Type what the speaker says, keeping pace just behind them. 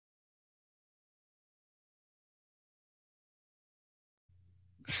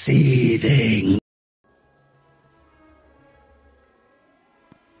Seething.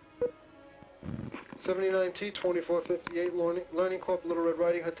 '79T 2458 Learning Corp. Little Red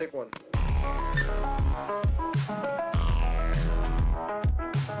Riding Hood. Take one.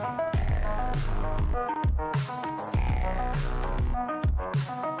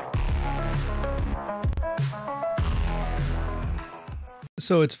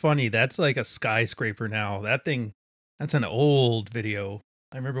 So it's funny, that's like a skyscraper now. That thing, that's an old video.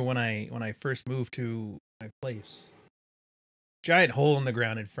 I remember when I first moved to my place. Giant hole in the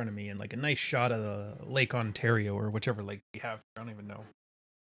ground in front of me and like a nice shot of the Lake Ontario or whichever lake we have. I don't even know.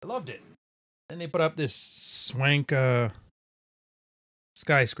 I loved it. And they put up this swank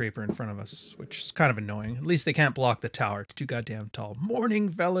skyscraper in front of us, which is kind of annoying. At least they can't block the tower. It's too goddamn tall. Morning,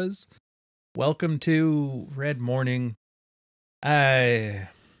 fellas. Welcome to Red Morning. Dude,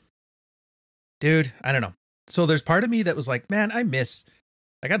 I don't know. So there's part of me that was like, man,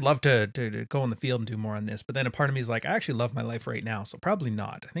 I'd love to go in the field and do more on this. But then a part of me is like, I actually love my life right now. So probably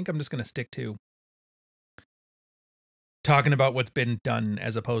not. I think I'm just going to stick to talking about what's been done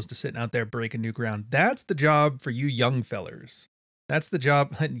as opposed to sitting out there breaking new ground. That's the job for you young fellers. That's the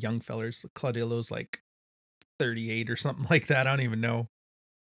job. Young fellers. Claudillo's like 38 or something like that. I don't even know.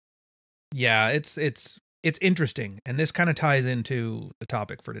 Yeah, it's interesting. And this kind of ties into the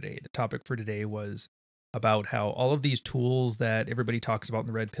topic for today. The topic for today was about how all of these tools that everybody talks about in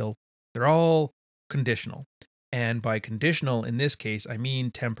the red pill, they're all conditional. And by conditional, in this case, I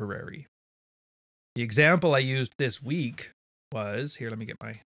mean temporary. The example I used this week was, here, let me get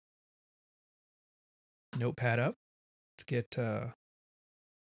my notepad up. Let's get,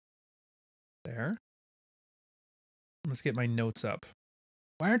 there. Let's get my notes up.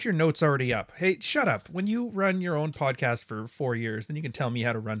 Why aren't your notes already up? Hey, shut up. When you run your own podcast for 4 years, then you can tell me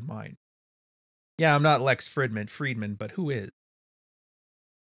how to run mine. Yeah, I'm not Lex Friedman, but who is?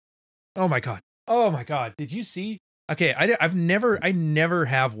 Oh my God. Oh my God. Did you see? Okay, I never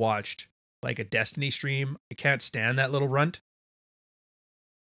have watched like a Destiny stream. I can't stand that little runt.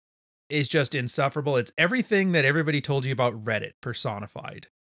 It's just insufferable. It's everything that everybody told you about Reddit personified,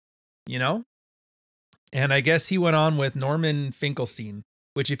 you know? And I guess he went on with Norman Finkelstein,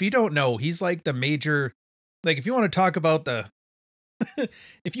 which if you don't know, he's like the major, like if you want to talk about the,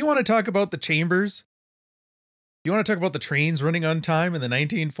 if you want to talk about the chambers, you want to talk about the trains running on time in the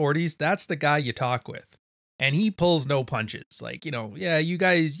 1940s, that's the guy you talk with. And he pulls no punches. Like, you know, yeah, you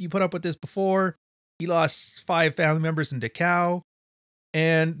guys, you put up with this before. He lost 5 family members in Dachau.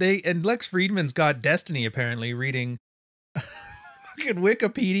 And Lex Friedman's got Destiny apparently reading fucking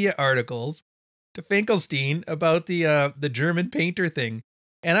Wikipedia articles to Finkelstein about the German painter thing.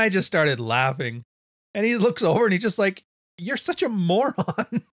 And I just started laughing. And he looks over and he's just like, you're such a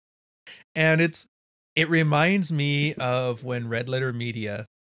moron. And it reminds me of when Red Letter Media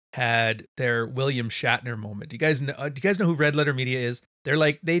had their William Shatner moment. Do you guys know who Red Letter Media is? They're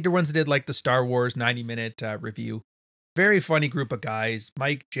the ones that did like the Star Wars 90-minute review. Very funny group of guys,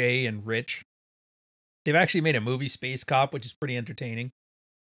 Mike, Jay, and Rich. They've actually made a movie, Space Cop, which is pretty entertaining.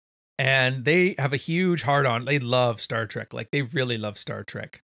 And they have a huge heart-on. They love Star Trek. Like, they really love Star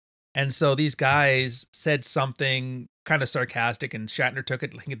Trek. And so these guys said something kind of sarcastic, and Shatner took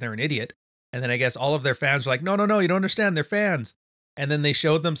it like they're an idiot. And then I guess all of their fans were like, no, you don't understand. They're fans. And then they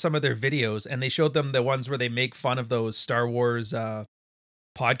showed them some of their videos, and they showed them the ones where they make fun of those Star Wars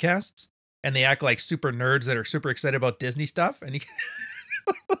podcasts. And they act like super nerds that are super excited about Disney stuff. And,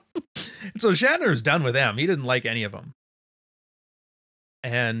 and so Shatner's done with them. He didn't like any of them.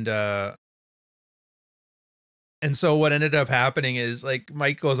 And so what ended up happening is like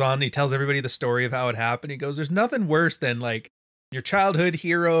Mike goes on and he tells everybody the story of how it happened. He goes, there's nothing worse than like your childhood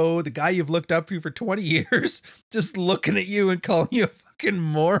hero, the guy you've looked up to for 20 years, just looking at you and calling you a fucking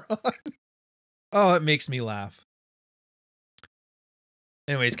moron. Oh, it makes me laugh.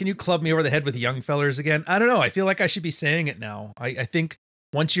 Anyways, can you club me over the head with young fellers again? I don't know. I feel like I should be saying it now. I think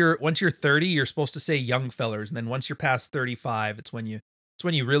once you're 30, you're supposed to say young fellers, and then once you're past 35, it's when you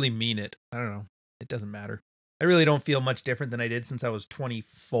really mean it. I don't know. It doesn't matter. I really don't feel much different than I did since I was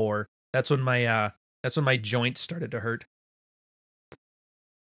 24. That's when my joints started to hurt.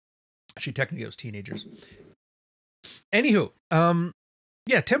 Actually, technically it was teenagers. Anywho,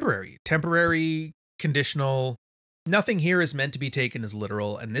 yeah, temporary, conditional. Nothing here is meant to be taken as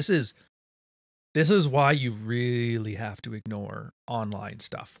literal, and this is why you really have to ignore online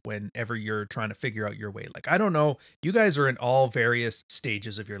stuff whenever you're trying to figure out your way. Like, I don't know, you guys are in all various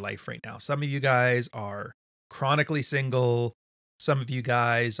stages of your life right now. Some of you guys are chronically single. Some of you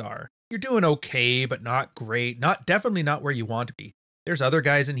guys you're doing okay, but not great. Definitely not where you want to be. There's other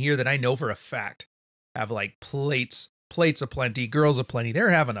guys in here that I know for a fact have like plates plates aplenty, girls aplenty.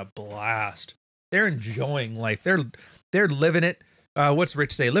 They're having a blast. They're enjoying life. They're living it. What's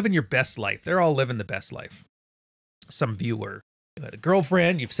Rich say? Living your best life. They're all living the best life. Some of you are, you had a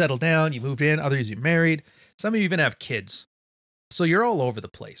girlfriend, you've settled down, you moved in, others you married. Some of you even have kids. So you're all over the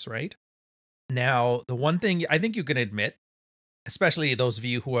place, right? Now, the one thing I think you can admit, especially those of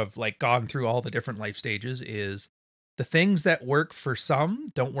you who have like gone through all the different life stages, is the things that work for some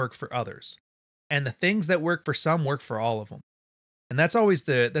don't work for others. And the things that work for some work for all of them. And that's always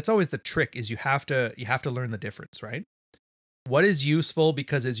the trick, is you have to learn the difference, right? What is useful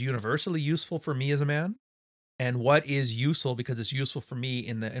because it's universally useful for me as a man, and what is useful because it's useful for me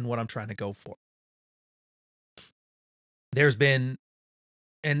in what I'm trying to go for. There's been,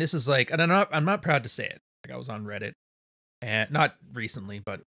 and this is like, and I'm not proud to say it. Like I was on Reddit, and not recently,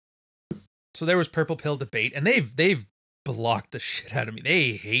 but so there was Purple Pill debate, and they've blocked the shit out of me.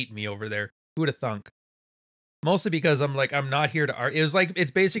 They hate me over there. Who would have thunk? Mostly because I'm not here to argue. It was like,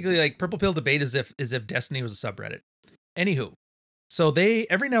 it's basically like Purple Pill debate as if Destiny was a subreddit. Anywho, so they,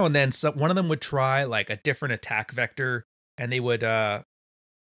 every now and then, one of them would try like a different attack vector, and they would, oh,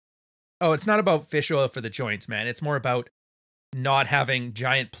 it's not about fish oil for the joints, man. It's more about not having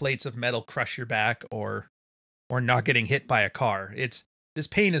giant plates of metal crush your back, or not getting hit by a car. It's, this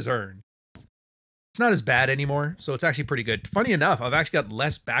pain is earned. It's not as bad anymore, so it's actually pretty good. Funny enough, I've actually got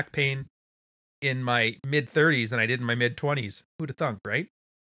less back pain in my mid-30s than I did in my mid-20s. Who'd have thunk, right?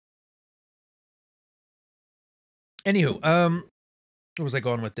 Anywho, where was I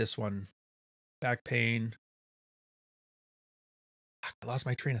going with this one? Back pain. I lost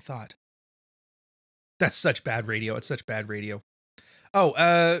my train of thought. That's such bad radio. It's such bad radio.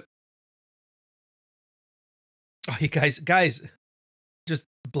 Oh, you guys, just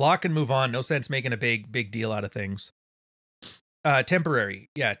block and move on. No sense making a big deal out of things. Temporary.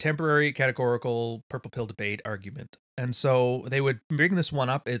 Yeah, temporary categorical purple pill debate argument. And so they would bring this one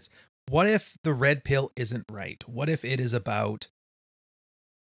up. It's, what if the red pill isn't right? What if it is about,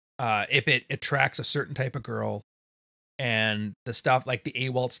 if it attracts a certain type of girl, and the stuff like the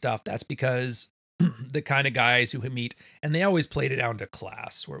AWOL stuff, that's because the kind of guys who meet, and they always played it down to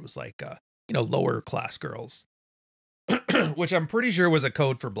class, where it was like, lower class girls, which I'm pretty sure was a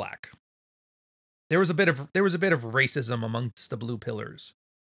code for black. There was a bit of racism amongst the blue pillars.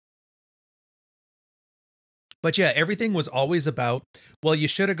 But yeah, everything was always about, well, you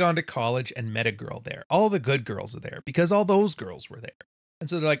should have gone to college and met a girl there. All the good girls are there because all those girls were there. And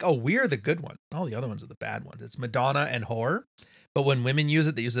so they're like, oh, we're the good one. All the other ones are the bad ones. It's Madonna and whore. But when women use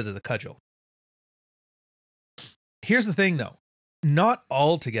it, they use it as a cudgel. Here's the thing, though. Not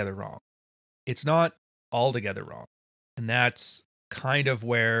altogether wrong. It's not altogether wrong. And that's kind of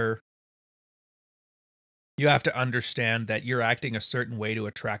where you have to understand that you're acting a certain way to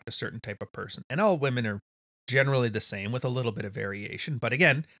attract a certain type of person. And all women are generally the same with a little bit of variation. But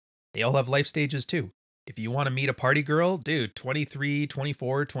again, they all have life stages too. If you want to meet a party girl, dude, 23,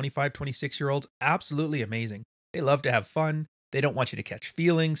 24, 25, 26-year-olds, absolutely amazing. They love to have fun. They don't want you to catch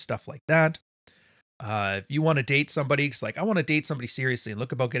feelings, stuff like that. If you want to date somebody, it's like, I want to date somebody seriously and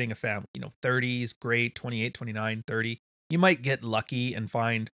look about getting a family, 30s, great, 28, 29, 30. You might get lucky and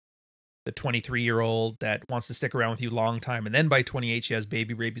find the 23-year-old that wants to stick around with you a long time. And then by 28, she has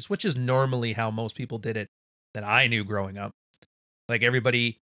baby rabies, which is normally how most people did it that I knew growing up. Like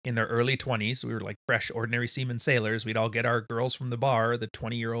everybody in their early 20s, we were like fresh, ordinary seaman sailors. We'd all get our girls from the bar, the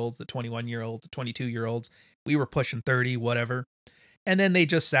 20-year-olds, the 21-year-olds, the 22-year-olds. We were pushing 30, whatever. And then they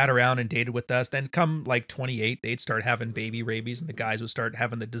just sat around and dated with us. Then come like 28, they'd start having baby rabies, and the guys would start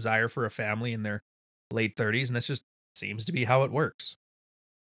having the desire for a family in their late 30s. And this just seems to be how it works.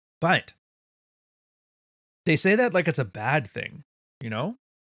 But they say that like it's a bad thing,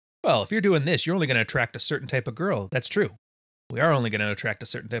 Well, if you're doing this, you're only going to attract a certain type of girl. That's true. We are only going to attract a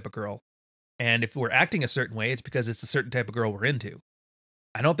certain type of girl. And if we're acting a certain way, it's because it's a certain type of girl we're into.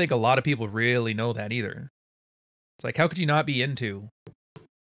 I don't think a lot of people really know that either. It's like, how could you not be into,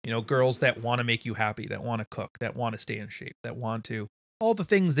 girls that want to make you happy, that want to cook, that want to stay in shape, that want to, all the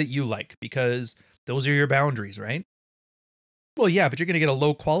things that you like, because those are your boundaries, right? Well, yeah, but you're going to get a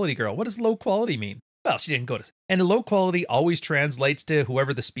low quality girl. What does low quality mean? Well, she didn't go to, and low quality always translates to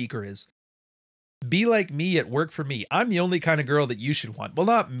whoever the speaker is. Be like me at work for me. I'm the only kind of girl that you should want. Well,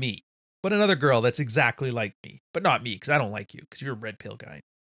 not me, but another girl that's exactly like me, but not me, because I don't like you, because you're a red pill guy.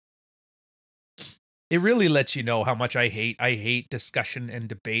 It really lets you know how much I hate discussion and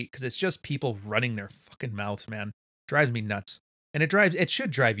debate, because it's just people running their fucking mouths, man. It drives me nuts. And it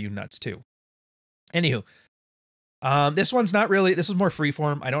should drive you nuts too. Anywho, this one's not really, this is more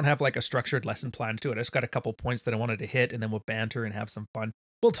freeform. I don't have like a structured lesson plan to it. I just got a couple points that I wanted to hit, and then we'll banter and have some fun.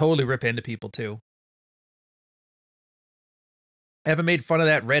 We'll totally rip into people too. I haven't made fun of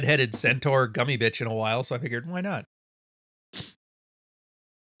that redheaded centaur gummy bitch in a while, so I figured, why not?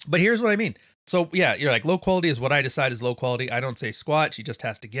 But here's what I mean. So yeah, you're like, low quality is what I decide is low quality. I don't say squat. She just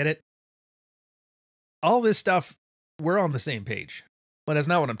has to get it. All this stuff, we're on the same page, but that's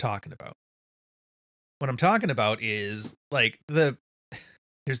not what I'm talking about. What I'm talking about is like there's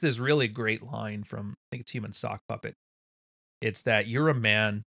this really great line from, I think it's Human Sock Puppet. It's that you're a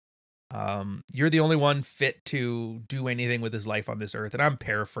man. You're the only one fit to do anything with his life on this earth. And I'm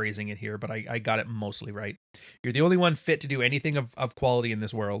paraphrasing it here, but I got it mostly right. You're the only one fit to do anything of quality in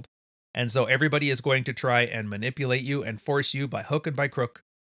this world. And so everybody is going to try and manipulate you and force you by hook and by crook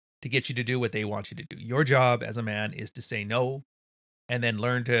to get you to do what they want you to do. Your job as a man is to say no and then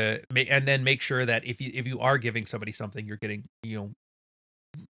learn to make sure that if you are giving somebody something, you're getting,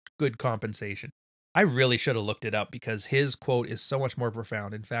 good compensation. I really should have looked it up because his quote is so much more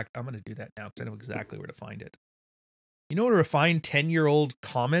profound. In fact, I'm going to do that now because I know exactly where to find it. You know where to find 10-year-old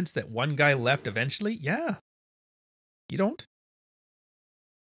comments that one guy left eventually? Yeah. You don't?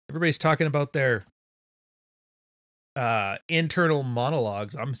 Everybody's talking about their internal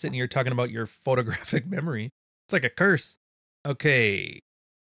monologues. I'm sitting here talking about your photographic memory. It's like a curse. Okay.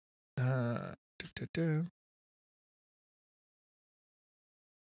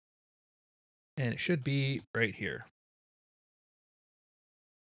 And it should be right here.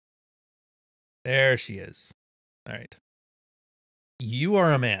 There she is. All right. You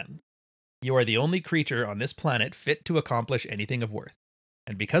are a man. You are the only creature on this planet fit to accomplish anything of worth.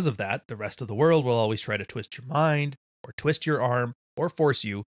 And because of that, the rest of the world will always try to twist your mind, or twist your arm, or force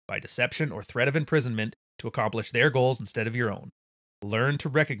you, by deception or threat of imprisonment, to accomplish their goals instead of your own. Learn to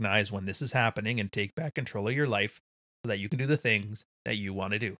recognize when this is happening and take back control of your life so that you can do the things that you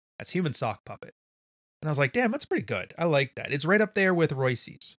want to do. That's Human Sock Puppet. And I was like, damn, that's pretty good. I like that. It's right up there with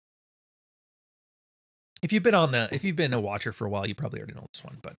Royce's. If you've been a watcher for a while, you probably already know this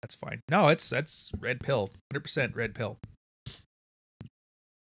one, but that's fine. No, that's red pill, 100% red pill.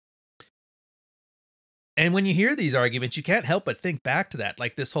 And when you hear these arguments, you can't help but think back to that,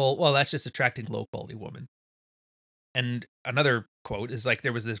 like this whole, well, that's just attracting low quality woman. And another quote is like,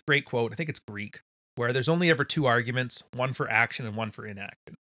 there was this great quote, I think it's Greek, where there's only ever two arguments, one for action and one for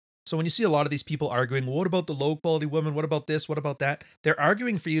inaction. So when you see a lot of these people arguing, well, what about the low quality woman? What about this? What about that? They're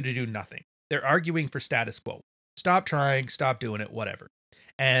arguing for you to do nothing. They're arguing for status quo. Stop trying, stop doing it, whatever.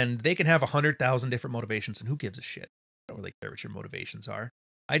 And they can have 100,000 different motivations, and who gives a shit? I don't really care what your motivations are.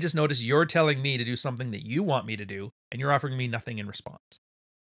 I just noticed you're telling me to do something that you want me to do, and you're offering me nothing in response.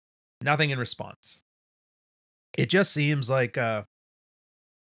 Nothing in response. It just seems like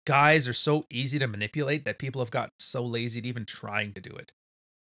guys are so easy to manipulate that people have got so lazy to even trying to do it.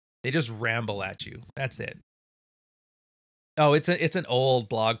 They just ramble at you. That's it. Oh, it's an old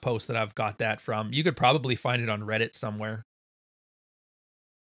blog post that I've got that from. You could probably find it on Reddit somewhere.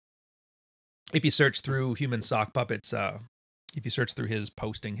 If you search through Human Sock Puppets, if you search through his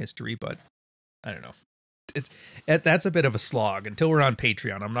posting history, but I don't know. That's a bit of a slog. Until we're on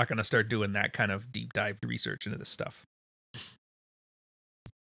Patreon, I'm not going to start doing that kind of deep dive research into this stuff.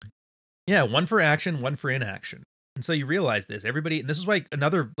 Yeah, one for action, one for inaction. And so you realize this. Everybody, and this is why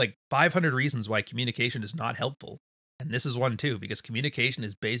another like 500 reasons why communication is not helpful. And this is one too, because communication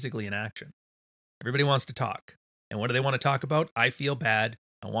is basically an action. Everybody wants to talk. And what do they want to talk about? I feel bad.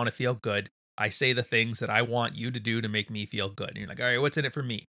 I want to feel good. I say the things that I want you to do to make me feel good. And you're like, all right, what's in it for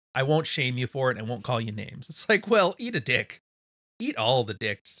me? I won't shame you for it and won't call you names. It's like, well, eat a dick. Eat all the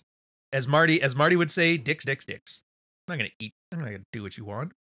dicks. As Marty would say, dicks, dicks, dicks. I'm not gonna do what you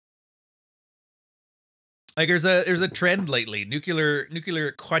want. Like there's a trend lately. Nuclear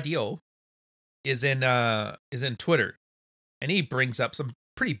Quadio is in Twitter, and he brings up some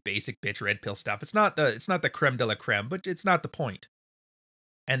pretty basic bitch red pill stuff. It's not the creme de la creme, but it's not the point.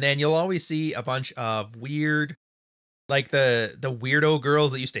 And then you'll always see a bunch of weird, like the weirdo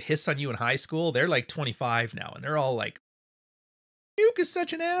girls that used to hiss on you in high school. They're like 25 now, and they're all like, Nuke is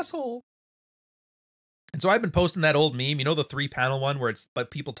such an asshole. And so I've been posting that old meme, the 3-panel one where it's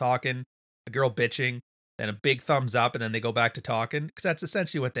but people talking, a girl bitching, then a big thumbs up, and then they go back to talking, because that's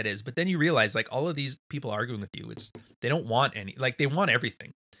essentially what that is. But then you realize, like, all of these people arguing with you, they don't want any, like, they want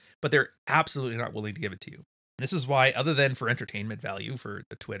everything, but they're absolutely not willing to give it to you. And this is why, other than for entertainment value for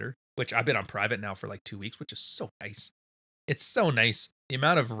the Twitter, which I've been on private now for like 2 weeks, which is so nice. It's so nice. The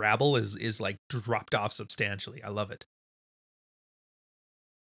amount of rabble is like dropped off substantially. I love it.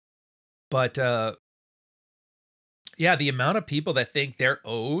 But yeah, the amount of people that think they're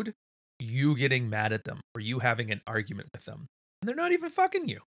owed you getting mad at them or you having an argument with them, and they're not even fucking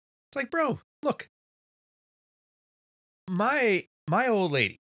you. It's like, bro, look, my old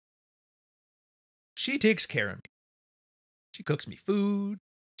lady, she takes care of me. She cooks me food.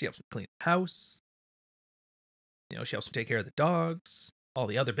 She helps me clean the house. You know, she helps me take care of the dogs, all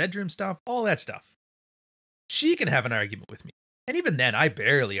the other bedroom stuff, all that stuff. She can have an argument with me. And even then, I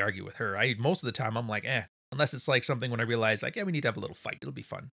barely argue with her. Most of the time, I'm like, unless it's like something when I realize, like, yeah, we need to have a little fight. It'll be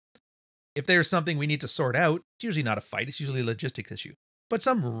fun. If there's something we need to sort out, it's usually not a fight. It's usually a logistics issue. But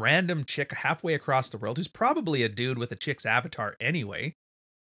some random chick halfway across the world, who's probably a dude with a chick's avatar anyway,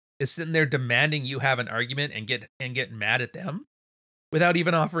 is sitting there demanding you have an argument and get mad at them without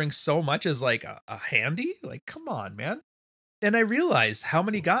even offering so much as like a handy. Like, come on, man. And I realized how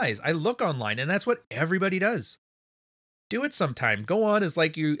many guys I look online, and that's what everybody does. Do it sometime. Go on as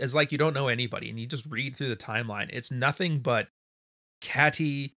like you don't know anybody, and you just read through the timeline. It's nothing but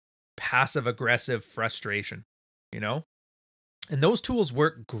catty, passive aggressive frustration, you know? And those tools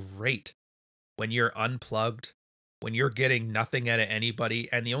work great when you're unplugged, when you're getting nothing out of anybody,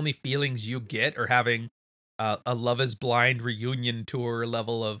 and the only feelings you get are having a Love is Blind reunion tour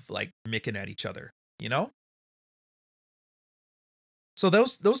level of like micking at each other, you know? So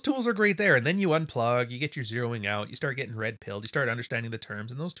those tools are great there, and then you unplug, you get your zeroing out, you start getting red pilled, you start understanding the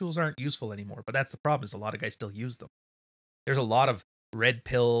terms, and those tools aren't useful anymore. But that's the problem, is a lot of guys still use them. There's a lot of red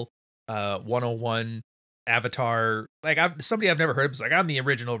pill, 101 avatar. Like somebody I've never heard of is like, I'm the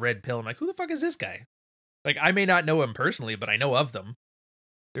original red pill. I'm like, who the fuck is this guy? Like, I may not know him personally, but I know of them.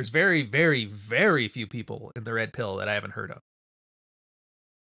 There's very, very, very few people in the red pill that I haven't heard of.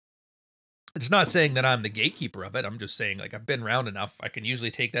 It's not saying that I'm the gatekeeper of it. I'm just saying, like, I've been around enough. I can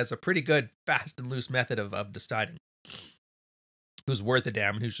usually take that as a pretty good, fast and loose method of deciding who's worth a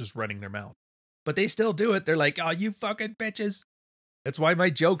damn and who's just running their mouth. But they still do it. They're like, oh, you fucking bitches. That's why my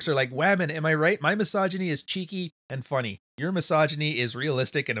jokes are like, whammon, am I right? My misogyny is cheeky and funny. Your misogyny is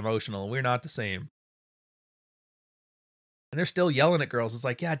realistic and emotional. We're not the same. And they're still yelling at girls. It's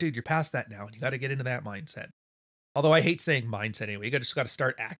like, yeah, dude, you're past that now. And you got to get into that mindset. Although I hate saying mindset anyway. You just got to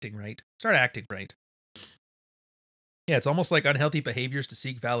start acting right. Start acting right. Yeah, it's almost like unhealthy behaviors to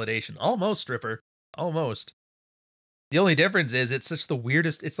seek validation. Almost, stripper. Almost. The only difference is it's such the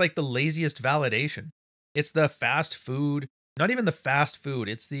weirdest, it's like the laziest validation. It's the fast food, not even the fast food.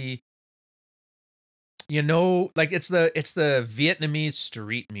 It's the, you know, like it's the Vietnamese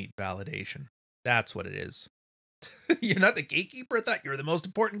street meat validation. That's what it is. You're not the gatekeeper. I thought you were the most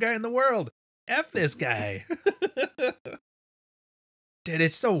important guy in the world. F this guy. Dude,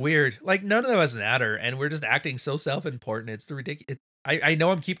 it's so weird. Like, none of us matter, and we're just acting so self-important. It's the ridiculous. I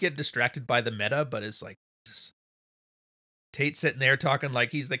know I'm keep getting distracted by the meta, but it's like, just Tate sitting there talking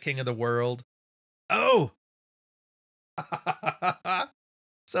like he's the king of the world. Oh!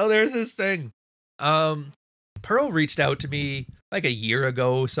 So there's this thing. Pearl reached out to me like a year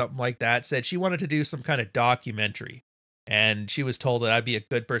ago, something like that, said she wanted to do some kind of documentary, and she was told that I'd be a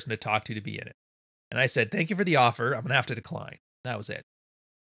good person to talk to be in it. And I said, thank you for the offer. I'm going to have to decline. That was it.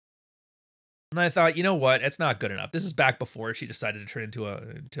 And I thought, you know what? It's not good enough. This is back before she decided to turn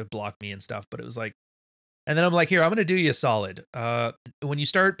to block me and stuff. But it was like, and then I'm like, here, I'm going to do you a solid. When you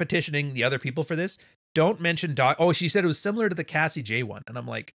start petitioning the other people for this, don't mention Oh, she said it was similar to the Cassie J one. And I'm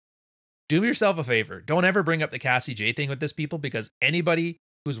like, do yourself a favor. Don't ever bring up the Cassie J thing with this people, because anybody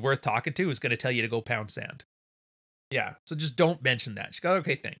who's worth talking to is going to tell you to go pound sand. Yeah. So just don't mention that. She goes,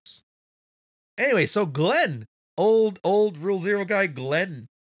 okay, thanks. Anyway, so Glenn, old Rule Zero guy Glenn,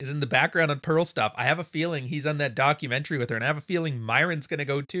 is in the background on Pearl stuff. I have a feeling he's on that documentary with her, and I have a feeling Myron's going to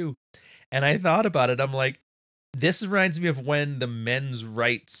go too. And I thought about it. I'm like, this reminds me of when the men's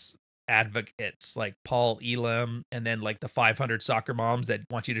rights advocates like Paul Elam and then like the 500 soccer moms that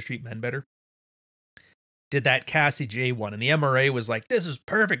want you to treat men better did that Cassie J one. And the MRA was like, this is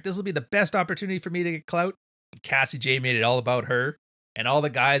perfect. This will be the best opportunity for me to get clout. And Cassie J made it all about her. And all the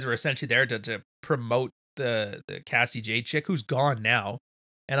guys were essentially there to promote the Cassie J chick, who's gone now.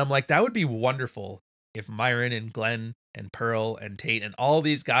 And I'm like, that would be wonderful if Myron and Glenn and Pearl and Tate and all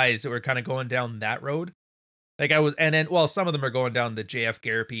these guys that were kind of going down that road. Like and then, well, some of them are going down the JF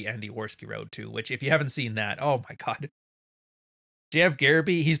Garrity, Andy Worski road too, which if you haven't seen that, oh my God. JF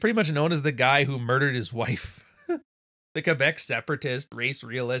Garrity, he's pretty much known as the guy who murdered his wife. The Quebec separatist, race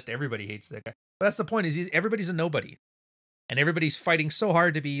realist, everybody hates that guy. But that's the point, is everybody's a nobody. And everybody's fighting so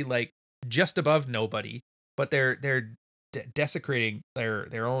hard to be like just above nobody, but they're desecrating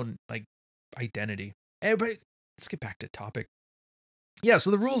their own like identity. But let's get back to topic. Yeah, so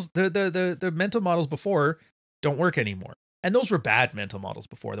the rules, the mental models before don't work anymore. And those were bad mental models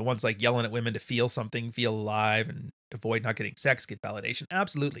before. The ones like yelling at women to feel something, feel alive, and avoid not getting sex, get validation.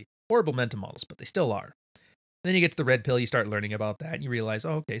 Absolutely. Horrible mental models, but they still are. And then you get to the red pill, you start learning about that, and you realize,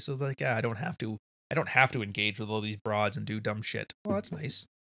 oh, okay, so like, yeah, I don't have to engage with all these broads and do dumb shit. Well, that's nice.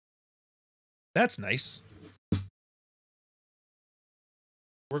 That's nice.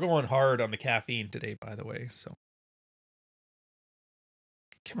 We're going hard on the caffeine today, by the way. So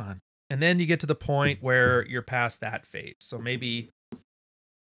come on. And then you get to the point where you're past that phase. So maybe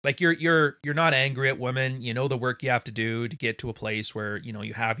like you're not angry at women. You know the work you have to do to get to a place where, you know,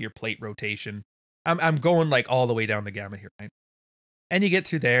 you have your plate rotation. I'm going like all the way down the gamut here, right? And you get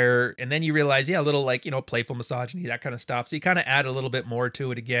through there, and then you realize, yeah, a little like, you know, playful misogyny, that kind of stuff. So you kind of add a little bit more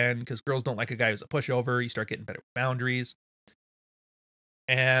to it again, because girls don't like a guy who's a pushover. You start getting better with boundaries.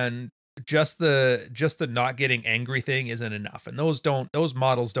 And just the not getting angry thing isn't enough. And those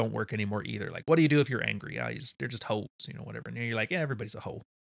models don't work anymore either. Like, what do you do if you're angry? They're just hoes, you know, whatever. And you're like, yeah, everybody's a hoe.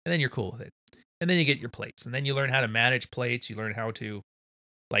 And then you're cool with it. And then you get your plates. And then you learn how to manage plates. You learn how to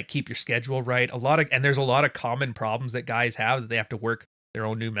like keep your schedule right. And there's a lot of common problems that guys have that they have to work their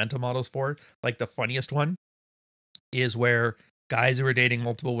own new mental models for. Like the funniest one is where guys who are dating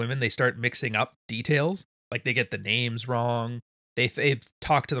multiple women, they start mixing up details. Like they get the names wrong. They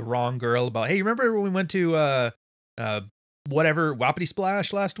talk to the wrong girl about, hey, you remember when we went to whatever Wapiti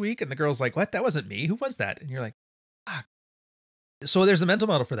Splash last week? And the girl's like, what? That wasn't me. Who was that? And you're like, ah. So there's a mental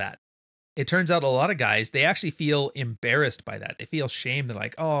model for that. It turns out a lot of guys, they actually feel embarrassed by that. They feel shame. They're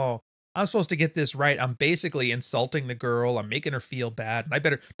like, oh, I'm supposed to get this right. I'm basically insulting the girl. I'm making her feel bad. And I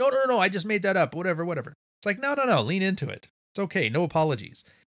better, no, I just made that up. Whatever. It's like, no, lean into it. It's okay. No apologies.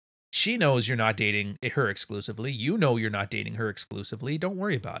 She knows you're not dating her exclusively. You know you're not dating her exclusively. Don't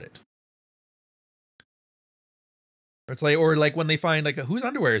worry about it. Or like when they find like, whose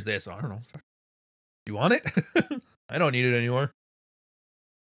underwear is this? I don't know. You want it? I don't need it anymore.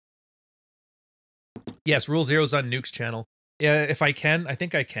 Yes, Rule Zero's on Nuke's channel. Yeah, if I can, I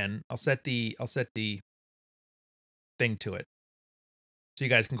think I can. I'll set the thing to it. So you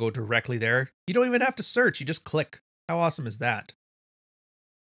guys can go directly there. You don't even have to search. You just click. How awesome is that?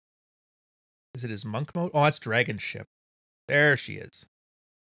 Is it his monk mode? Oh, that's Dragon Ship. There she is.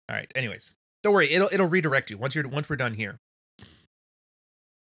 All right. Anyways, don't worry. It'll redirect you once we're done here.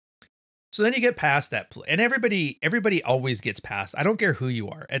 So then you get past that, and everybody always gets past. I don't care who you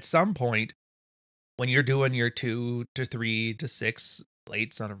are. At some point, when you're doing your 2 to 3 to 6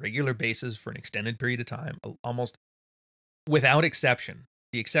 plates on a regular basis for an extended period of time, almost without exception,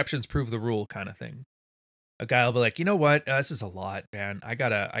 the exceptions prove the rule kind of thing. A guy will be like, you know what? This is a lot, man. I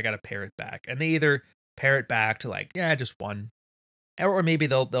gotta pare it back. And they either pare it back to like, yeah, just one. Or maybe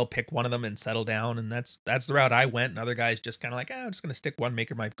they'll pick one of them and settle down. And that's the route I went. And other guys just kind of like, I'm just gonna stick one, make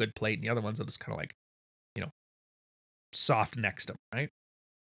her my good plate. And the other ones will just kind of like, you know, soft next them, right?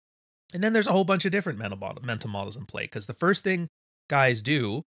 And then there's a whole bunch of different mental models in play. Because the first thing guys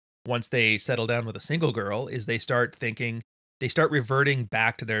do once they settle down with a single girl is they start reverting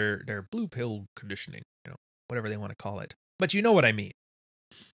back to their blue pill conditioning, you know, whatever they want to call it. But you know what I mean.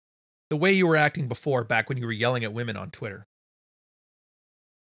 The way you were acting before, back when you were yelling at women on Twitter.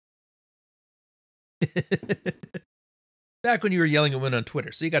 Back when you were yelling at women on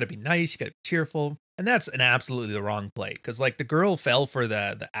Twitter. So you got to be nice, you got to be cheerful. And that's absolutely the wrong play. Because like the girl fell for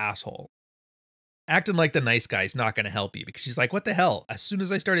the asshole. Acting like the nice guy's not going to help you. Because she's like, what the hell? As soon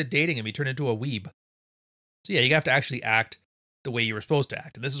as I started dating him, he turned into a weeb. So yeah, you have to actually act the way you were supposed to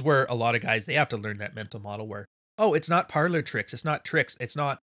act. And this is where a lot of guys, they have to learn that mental model where, oh, it's not parlor tricks. It's not tricks. It's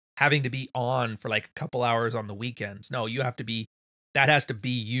not having to be on for like a couple hours on the weekends. No, that has to be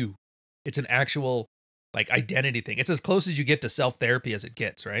you. It's an actual like identity thing. It's as close as you get to self-therapy as it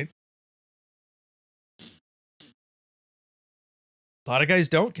gets, right? A lot of guys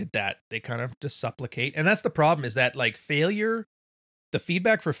don't get that. They kind of just supplicate. And that's the problem, is that like failure, the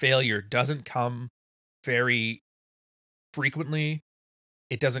feedback for failure doesn't come very frequently.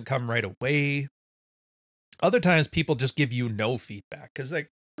 It doesn't come right away. Other times people just give you no feedback because like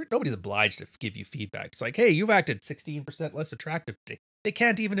nobody's obliged to give you feedback. It's like, hey, you've acted 16% less attractive today. They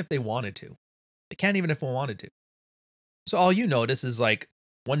can't even if they wanted to. They can't even if they wanted to. So all you notice is like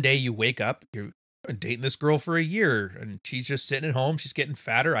one day you wake up, you're dating this girl for a year and she's just sitting at home. She's getting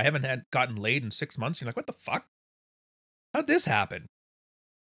fatter. I haven't gotten laid in 6 months. You're like, what the fuck? How'd this happen?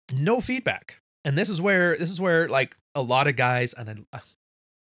 No feedback. And this is where like a lot of guys, and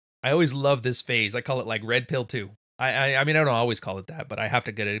I always love this phase. I call it like red pill 2. I mean, I don't always call it that, but I have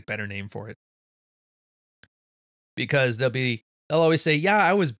to get a better name for it. Because they'll always say, yeah,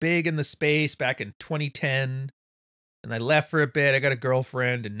 I was big in the space back in 2010 and I left for a bit. I got a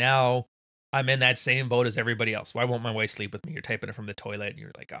girlfriend and now I'm in that same boat as everybody else. Why won't my wife sleep with me? You're typing it from the toilet and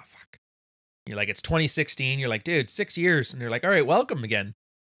you're like, oh, fuck. You're like, it's 2016. You're like, dude, 6 years. And you're like, all right, welcome again.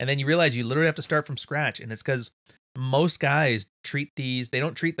 And then you realize you literally have to start from scratch. And it's because most guys they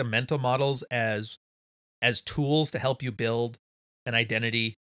don't treat the mental models as tools to help you build an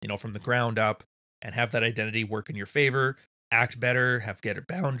identity, you know, from the ground up and have that identity work in your favor. act better, have better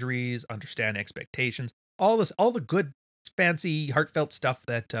boundaries, understand expectations, all this, all the good, fancy, heartfelt stuff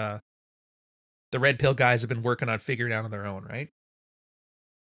that the red pill guys have been working on figuring out on their own, right?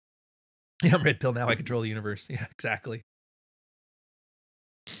 Yeah, I'm red pill now. I control the universe. Yeah, exactly.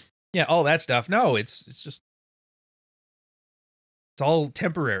 Yeah, all that stuff. No, it's just it's all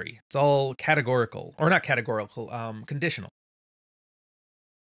temporary. It's all categorical, or not categorical, conditional.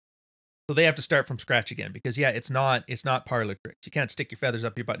 So they have to start from scratch again because yeah, it's not parlor tricks. You can't stick your feathers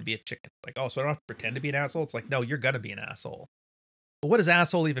up your butt and be a chicken. Like, oh, so I don't have to pretend to be an asshole. It's like, no, you're gonna be an asshole. But what does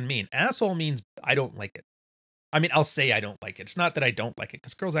asshole even mean? Asshole means I don't like it. I mean, I'll say I don't like it. It's not that I don't like it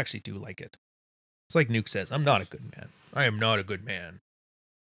because girls actually do like it. It's like Nuke says, I'm not a good man. I am not a good man.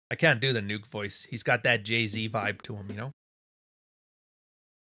 I can't do the Nuke voice. He's got that Jay-Z vibe to him, you know?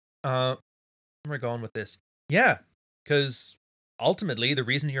 Where am I going with this? Yeah, because ultimately the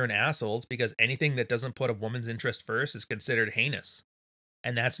reason you're an asshole is because anything that doesn't put a woman's interest first is considered heinous.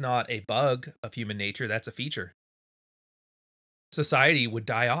 And that's not a bug of human nature, that's a feature. Society would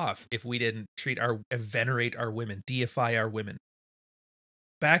die off if we didn't venerate our women, deify our women.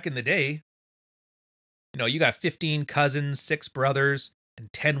 Back in the day, you got 15 cousins, 6 brothers,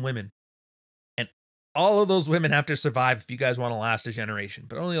 and 10 women. And all of those women have to survive if you guys want to last a generation.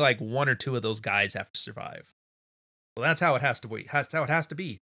 But only like 1 or 2 of those guys have to survive. Well, that's how it has to be. That's how it has to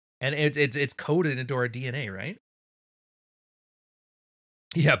be. And it's coded into our DNA, right?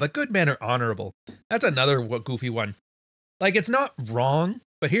 Yeah, but good men are honorable. That's another goofy one. Like, it's not wrong,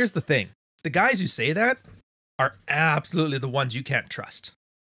 but here's the thing. The guys who say that are absolutely the ones you can't trust.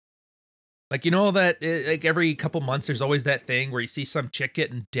 Like, that like every couple months there's always that thing where you see some chick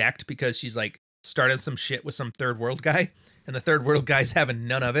getting decked because she's like starting some shit with some third world guy, and the third world guy's having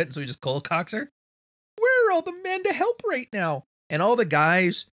none of it, so he just cold cocks her. Where are all the men to help right now? And all the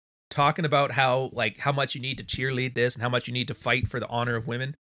guys talking about how much you need to cheerlead this and how much you need to fight for the honor of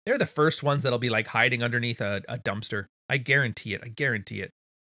women. They're the first ones that'll be like hiding underneath a dumpster. I guarantee it. I guarantee it.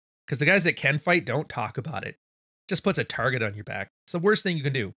 Because the guys that can fight don't talk about it. Just puts a target on your back. It's the worst thing you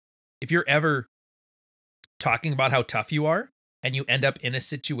can do. If you're ever talking about how tough you are and you end up in a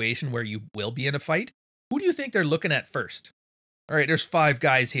situation where you will be in a fight, who do you think they're looking at first? All right, there's 5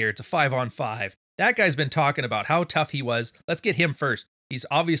 guys here. It's a 5-on-5. That guy's been talking about how tough he was. Let's get him first. He's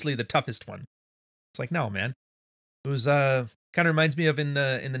obviously the toughest one. It's like, no, man. It was kind of reminds me of in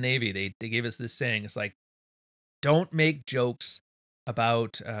the Navy. They gave us this saying. It's like, don't make jokes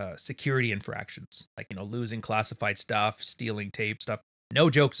about security infractions, like losing classified stuff, stealing tape stuff. No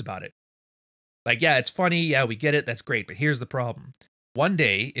jokes about it. Like, yeah, it's funny. Yeah, we get it. That's great. But here's the problem. One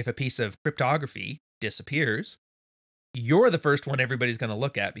day, if a piece of cryptography disappears, you're the first one everybody's going to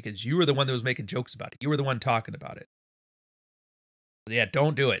look at because you were the one that was making jokes about it. You were the one talking about it. So yeah,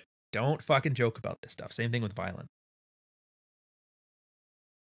 don't do it. Don't fucking joke about this stuff. Same thing with violence.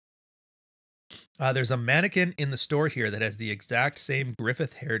 There's a mannequin in the store here that has the exact same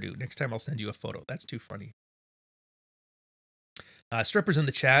Griffith hairdo. Next time I'll send you a photo. That's too funny. Strippers in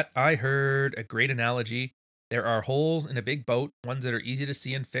the chat. I heard a great analogy. There are holes in a big boat, ones that are easy to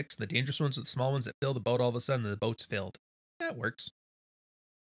see and fix. The dangerous ones are the small ones that fill the boat all of a sudden and the boat's filled. That works.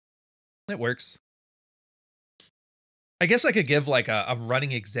 That works. I guess I could give like a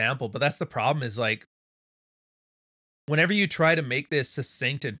running example, but that's the problem is like, whenever you try to make this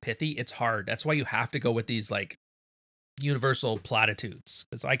succinct and pithy, it's hard. That's why you have to go with these like universal platitudes.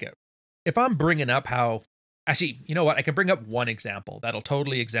 It's like if I'm bringing up how, actually, you know what? I can bring up one example that'll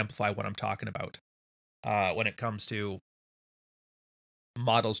totally exemplify what I'm talking about when it comes to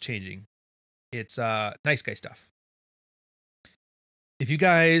models changing. It's nice guy stuff. If you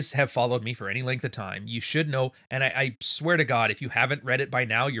guys have followed me for any length of time, you should know, and I swear to God, if you haven't read it by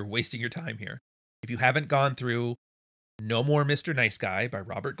now, you're wasting your time here. If you haven't gone through No More Mr. Nice Guy by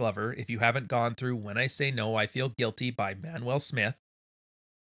Robert Glover, if you haven't gone through When I Say No, I Feel Guilty by Manuel Smith,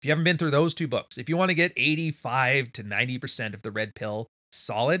 if you haven't been through those 2 books, if you want to get 85 to 90% of the red pill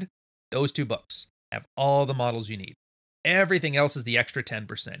solid, those 2 books have all the models you need. Everything else is the extra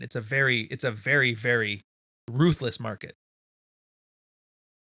 10%. It's a very, very ruthless market.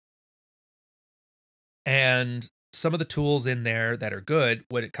 And some of the tools in there that are good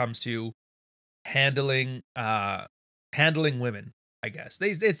when it comes to handling women, I guess.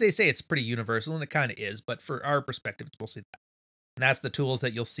 They say it's pretty universal, and it kind of is, but for our perspective, it's mostly that. And that's the tools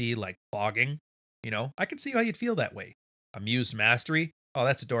that you'll see, like blogging. I can see how you'd feel that way. Amused mastery. Oh,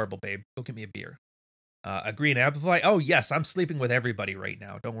 that's adorable, babe. Go get me a beer. Agree and amplify. Oh, yes, I'm sleeping with everybody right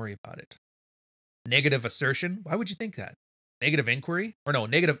now. Don't worry about it. Negative assertion. Why would you think that? Negative inquiry? Or no,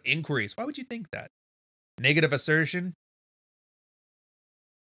 negative inquiries. Why would you think that? Negative assertion.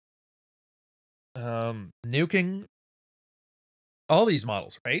 Nuking all these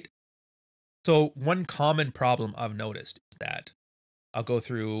models, right? So one common problem I've noticed is that I'll go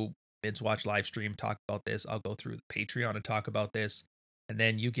through Mids Watch live stream, talk about this. I'll go through the Patreon and talk about this. And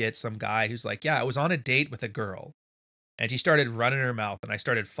then you get some guy who's like, yeah, I was on a date with a girl and she started running her mouth and I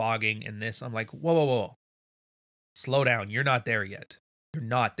started fogging and this. I'm like, whoa, whoa, whoa. Slow down. You're not there yet. You're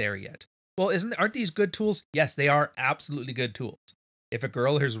not there yet. Well, aren't these good tools? Yes, they are absolutely good tools. If a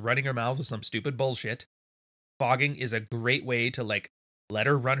girl is running her mouth with some stupid bullshit, fogging is a great way to like let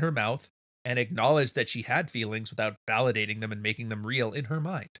her run her mouth and acknowledge that she had feelings without validating them and making them real in her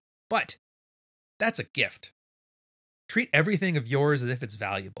mind. But that's a gift. Treat everything of yours as if it's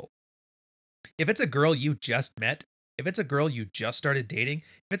valuable. If it's a girl you just met, if it's a girl you just started dating,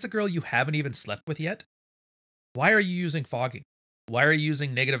 if it's a girl you haven't even slept with yet, why are you using fogging? Why are you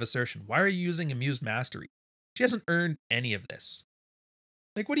using negative assertion? Why are you using amused mastery? She hasn't earned any of this.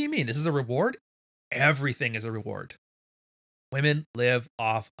 Like, what do you mean? This is a reward? Everything is a reward. Women live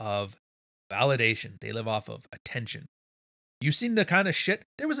off of validation. They live off of attention. You've seen the kind of shit.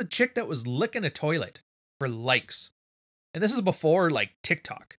 There was a chick that was licking a toilet for likes. And this is before like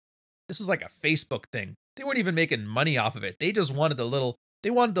TikTok. This is like a Facebook thing. They weren't even making money off of it. They just wanted the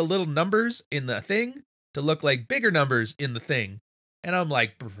little numbers in the thing to look like bigger numbers in the thing. And I'm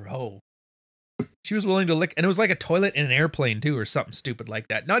like, bro. She was willing to lick, and it was like a toilet in an airplane too, or something stupid like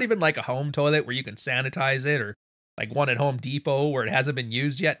that. Not even like a home toilet where you can sanitize it, or like one at Home Depot where it hasn't been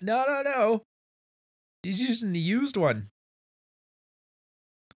used yet. No. He's using the used one.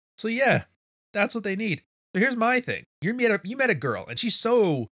 So yeah, that's what they need. So here's my thing. You met a girl, and she's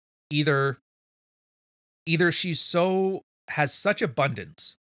so either she's so has such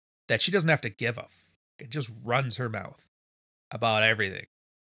abundance that she doesn't have to give a fuck. It just runs her mouth about everything.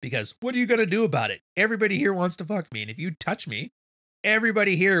 Because what are you going to do about it? Everybody here wants to fuck me. And if you touch me,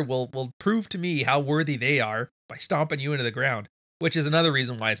 everybody here will prove to me how worthy they are by stomping you into the ground. Which is another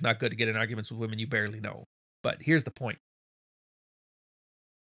reason why it's not good to get in arguments with women you barely know. But here's the point.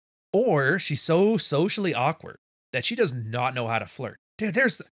 Or she's so socially awkward that she does not know how to flirt. Dude, there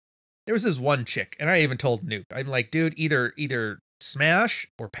was this one chick, and I even told Nuke. I'm like, dude, either smash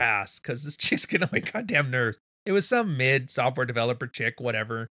or pass, because this chick's getting on my goddamn nerves. It was some mid software developer chick,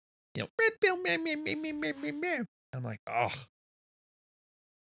 whatever. You know, red pill, I'm like, oh.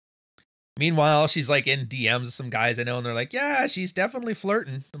 Meanwhile, she's like in DMs with some guys I know, and they're like, yeah, she's definitely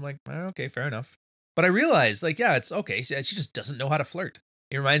flirting. I'm like, okay, fair enough. But I realized, like, yeah, it's okay. She just doesn't know how to flirt.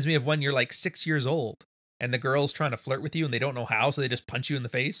 It reminds me of when you're like 6 years old and the girl's trying to flirt with you and they don't know how, so they just punch you in the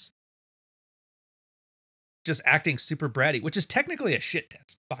face. Just acting super bratty, which is technically a shit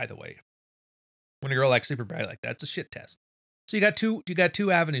test, by the way. When a girl acts super bratty like that, it's a shit test. So you got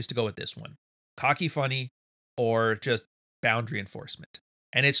two avenues to go with this one. Cocky funny or just boundary enforcement.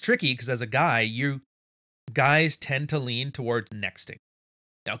 And it's tricky because as a guy, guys tend to lean towards nexting.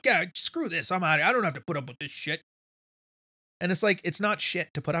 Now, God, screw this. I'm out. I don't have to put up with this shit. And it's like, it's not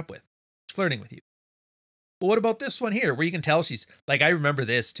shit to put up with. It's flirting with you. But what about this one here where you can tell she's like, I remember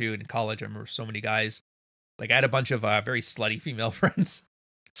this too in college. I remember so many guys. Like I had a bunch of very slutty female friends.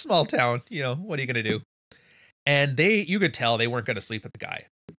 Small town, you know, what are you going to do? And you could tell they weren't going to sleep with the guy,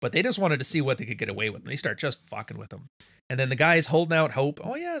 but they just wanted to see what they could get away with. And they start just fucking with him. And then the guy's holding out hope.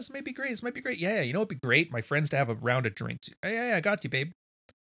 Oh yeah, this might be great. This might be great. Yeah, you know, it'd be great. My friends to have a round of drinks. Yeah, I got you, babe.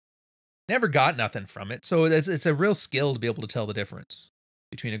 Never got nothing from it. So it's a real skill to be able to tell the difference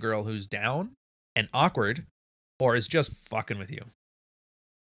between a girl who's down and awkward or is just fucking with you.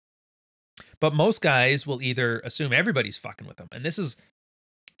 But most guys will either assume everybody's fucking with them. And this is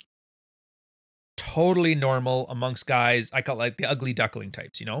totally normal amongst guys. I call it like the ugly duckling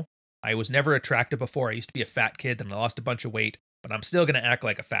types, you know? I was never attractive before. I used to be a fat kid and I lost a bunch of weight, but I'm still going to act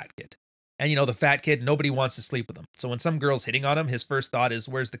like a fat kid. And you know, the fat kid, nobody wants to sleep with him. So when some girl's hitting on him, his first thought is,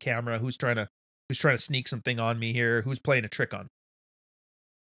 where's the camera? Who's trying to sneak something on me here? Who's playing a trick on?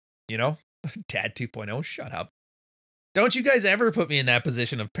 You know? Dad 2.0, shut up. Don't you guys ever put me in that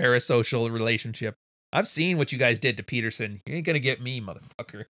position of parasocial relationship. I've seen what you guys did to Peterson. You ain't gonna get me,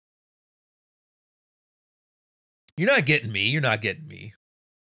 motherfucker. You're not getting me. You're not getting me.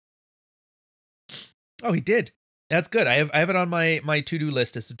 Oh, he did. That's good. I have it on my to-do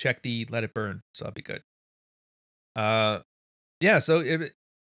list is to check the Let It Burn. So that'll be good. Yeah, so you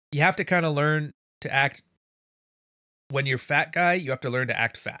have to kind of learn to act. When you're fat guy, you have to learn to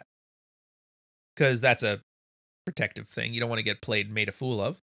act fat. Because that's a protective thing. You don't want to get played and made a fool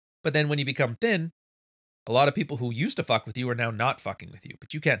of. But then when you become thin, a lot of people who used to fuck with you are now not fucking with you.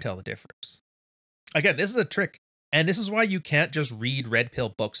 But you can't tell the difference. Again, this is a trick. And this is why you can't just read red pill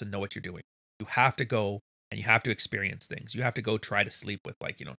books and know what you're doing. You have to go and you have to experience things. You have to go try to sleep with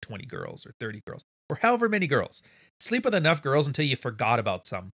 20 girls or 30 girls. or however many girls. Sleep with enough girls until you forgot about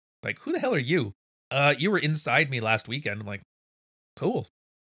some. Like, who the hell are you? You were inside me last weekend. I'm like, cool.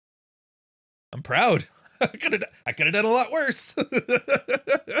 I'm proud. I could have done a lot worse.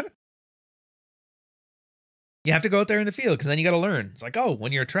 You have to go out there in the field because then you got to learn. It's like, oh,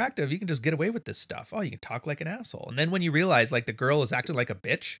 when you're attractive, you can just get away with this stuff. Oh, you can talk like an asshole. And then when you realize like the girl is acting like a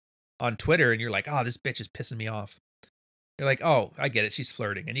bitch on Twitter and you're like, oh, this bitch is pissing me off. You're like, oh, I get it. She's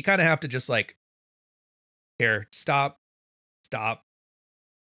flirting. And you kind of have to just like, here, stop. I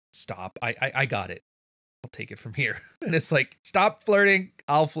got it. I'll take it from here. And it's like, stop flirting.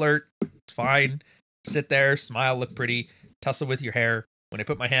 I'll flirt. It's fine. Sit there, smile, look pretty, tussle with your hair. When I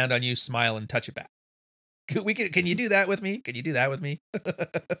put my hand on you, smile and touch it back. Can you do that with me? Can you do that with me?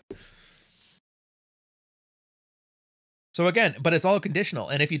 So again, but it's all conditional.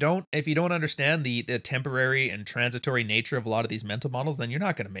 And if you don't understand the temporary and transitory nature of a lot of these mental models, then you're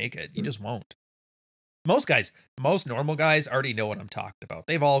not going to make it. You just won't. Most normal guys already know what I'm talking about.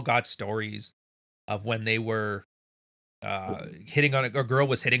 They've all got stories of when they were hitting on a girl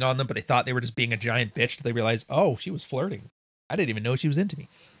was hitting on them, but they thought they were just being a giant bitch till they realized, oh, she was flirting. I didn't even know she was into me.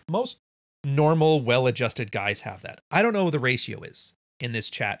 Most normal, well-adjusted guys have that. I don't know what the ratio is in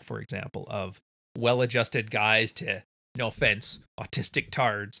this chat, for example, of well-adjusted guys to, no offense, autistic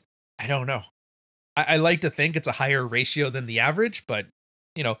tards. I don't know. I like to think it's a higher ratio than the average, but,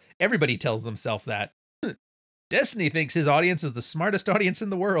 you know, everybody tells themselves that. Destiny thinks his audience is the smartest audience in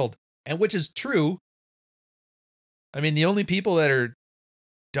the world, and which is true. I mean, the only people that are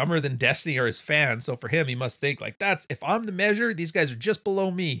dumber than Destiny are his fans, so for him, he must think, like, that's, if I'm the measure, these guys are just below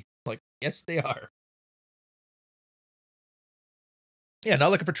me. Like, yes, they are. Yeah,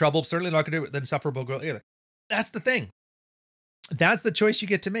 not looking for trouble, certainly not going to do insufferable girl either. That's the thing. That's the choice you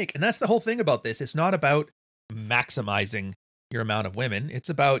get to make. And that's the whole thing about this. It's not about maximizing your amount of women. It's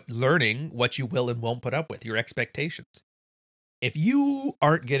about learning what you will and won't put up with, your expectations. If you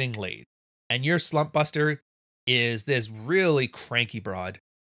aren't getting laid and your slump buster is this really cranky broad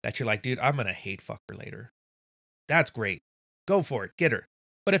that you're like, dude, I'm going to hate fuck her later. That's great. Go for it. Get her.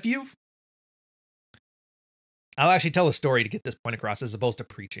 But if I'll actually tell a story to get this point across as opposed to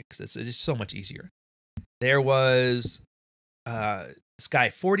preaching because it's just so much easier. There was this guy,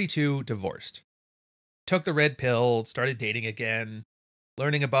 42, divorced. Took the red pill, started dating again,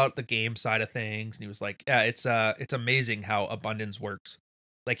 learning about the game side of things. And he was like, yeah, it's amazing how abundance works.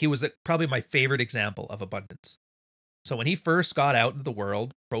 Like he was probably my favorite example of abundance. So when he first got out into the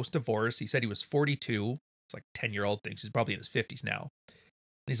world, post-divorce, he said he was 42. It's like 10-year-old thing. He's probably in his 50s now.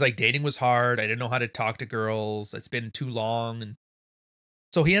 And he's like, dating was hard. I didn't know how to talk to girls. It's been too long. And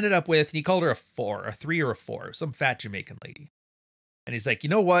so he ended up with, he called her a 3 or a 4, some fat Jamaican lady. And he's like, you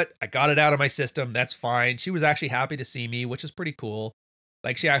know what? I got it out of my system. That's fine. She was actually happy to see me, which is pretty cool.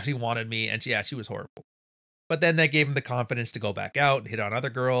 Like she actually wanted me, and she was horrible. But then that gave him the confidence to go back out and hit on other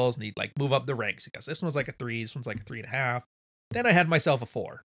girls, and he'd like move up the ranks. He goes, this one's like a 3, this one's like a 3.5. Then I had myself a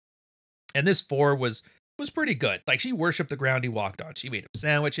 4. And this 4 was pretty good. Like she worshiped the ground he walked on. She made him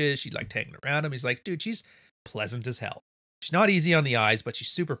sandwiches. She liked hanging around him. He's like, dude, she's pleasant as hell. She's not easy on the eyes, but she's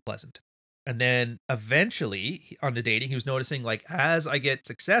super pleasant. And then eventually on the dating, he was noticing like, as I get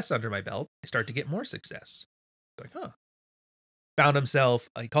success under my belt, I start to get more success. Like, huh. Found himself,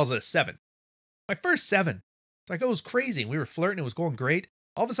 he calls it a 7. My first 7. It's like, oh, it was crazy. We were flirting. It was going great.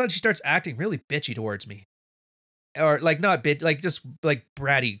 All of a sudden she starts acting really bitchy towards me. Or like not bitch, like just like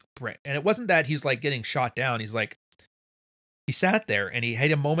bratty. And it wasn't that he's like getting shot down. He's like, he sat there and he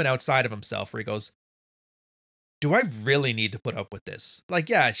had a moment outside of himself where he goes, do I really need to put up with this? Like,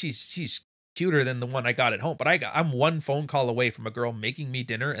 yeah, she's cuter than the one I got at home, but I'm one phone call away from a girl making me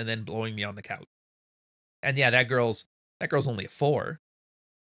dinner and then blowing me on the couch. And yeah, that girl's only a 4.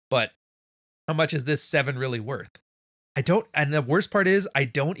 But how much is this 7 really worth? And the worst part is I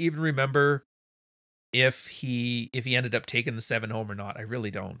don't even remember if he ended up taking the 7 home or not. I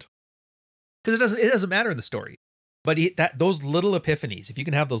really don't. Because it doesn't matter in the story. But those little epiphanies, if you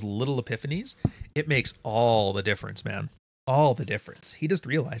can have those little epiphanies, it makes all the difference, man. All the difference. He just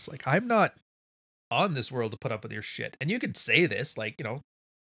realized, like, I'm not on this world to put up with your shit. And you could say this, like, you know,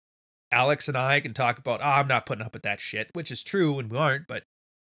 Alex and I can talk about, I'm not putting up with that shit, which is true and we aren't, but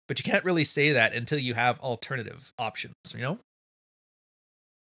you can't really say that until you have alternative options, you know?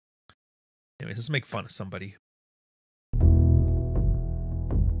 Anyways, let's make fun of somebody.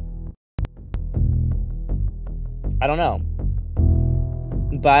 I don't know.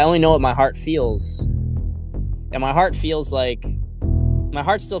 But I only know what my heart feels. And my heart still feels like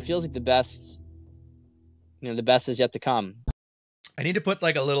the best, the best is yet to come. I need to put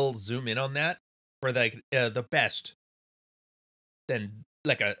like a little zoom in on that for like the best. Then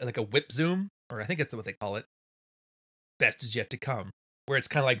like a whip zoom or I think that's what they call it. Best is yet to come, where it's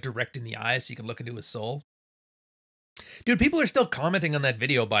kind of like directing the eyes so you can look into his soul. Dude, people are still commenting on that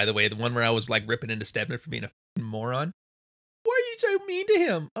video, by the way, the one where I was like ripping into Stedman for being a moron. Why are you so mean to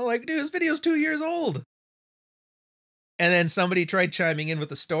him? I'm like, dude, this video's 2 years old. And then somebody tried chiming in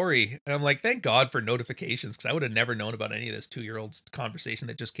with a story, and I'm like, thank God for notifications, because I would have never known about any of this 2-year-old's conversation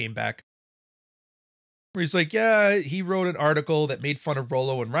that just came back. Where he's like, yeah, he wrote an article that made fun of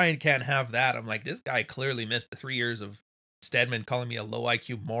Rollo, and Ryan can't have that. I'm like, this guy clearly missed the 3 years of Stedman calling me a low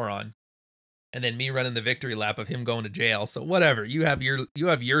IQ moron, and then me running the victory lap of him going to jail. So whatever, you have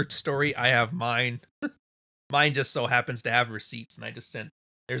your story, I have mine. Mine just so happens to have receipts, and I just sent.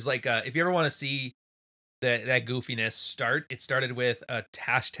 There's like, if you ever want to see that goofiness it started with a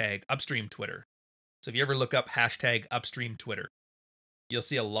hashtag upstream Twitter. So if you ever look up hashtag upstream Twitter, you'll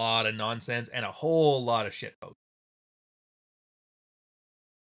see a lot of nonsense and a whole lot of shit posts.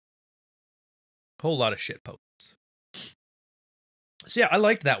 Whole lot of shit posts. So yeah, I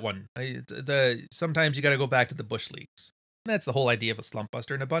liked that one. Sometimes you got to go back to the bush leagues. That's the whole idea of a slump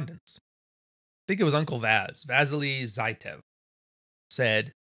buster in abundance. I think it was Uncle Vasily Zaitev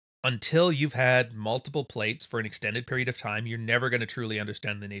said, until you've had multiple plates for an extended period of time, you're never going to truly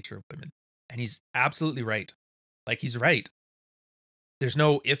understand the nature of women. And he's absolutely right. Like, he's right. There's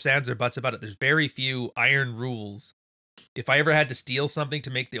no ifs, ands, or buts about it. There's very few iron rules. If I ever had to steal something to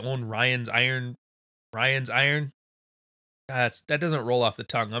make the own Ryan's iron, that doesn't roll off the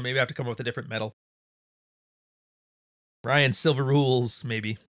tongue. Maybe I have to come up with a different metal. Ryan's silver rules,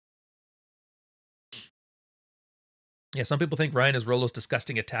 maybe. Yeah, some people think Ryan is Rollo's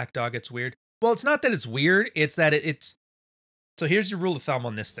disgusting attack dog. It's weird. Well, it's not that it's weird. It's that it's... So here's your rule of thumb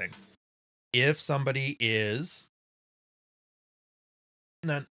on this thing. If somebody is...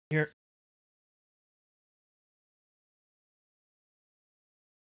 None. Here.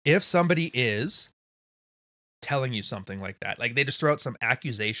 If somebody is telling you something like that, like they just throw out some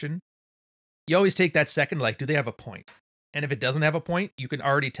accusation, you always take that second, like, do they have a point? And if it doesn't have a point, you can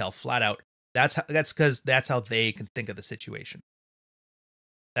already tell flat out. That's because that's how they can think of the situation.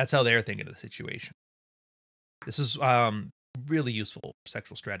 That's how they're thinking of the situation. This is really useful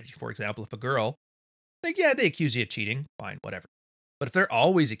sexual strategy. For example, if a girl, like, yeah, they accuse you of cheating, fine, whatever. But if they're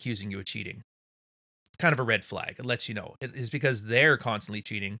always accusing you of cheating, it's kind of a red flag. It lets you know. It is because they're constantly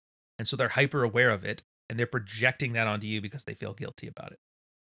cheating, and so they're hyper aware of it, and they're projecting that onto you because they feel guilty about it.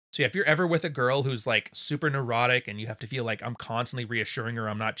 So yeah, if you're ever with a girl who's like super neurotic and you have to feel like I'm constantly reassuring her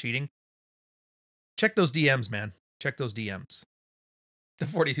I'm not cheating, check those DMs, man. Check those DMs. The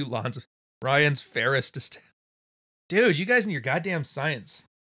 42 lawns. Ryan's fairest. Dude, you guys and your goddamn science.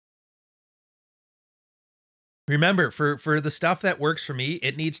 Remember, for the stuff that works for me,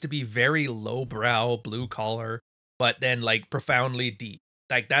 it needs to be very lowbrow, blue collar, but then like profoundly deep.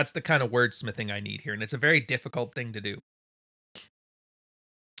 Like that's the kind of wordsmithing I need here, and it's a very difficult thing to do.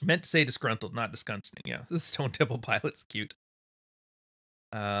 Meant to say disgruntled, not disgusting. Yeah, the Stone Temple Pilot's cute.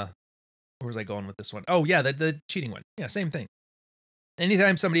 Where was I going with this one? Oh yeah, the cheating one. Yeah, same thing.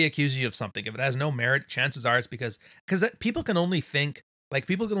 Anytime somebody accuses you of something, if it has no merit, chances are it's because people can only think, like,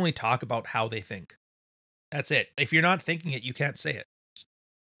 people can only talk about how they think. That's it. If you're not thinking it, you can't say it. Just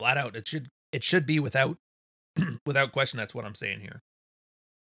flat out. It should be without without question. That's what I'm saying here.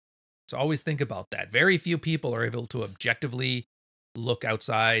 So always think about that. Very few people are able to objectively look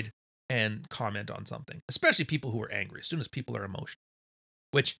outside and comment on something, especially people who are angry. As soon as people are emotional,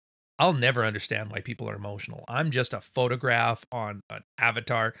 which I'll never understand why people are emotional. I'm just a photograph on an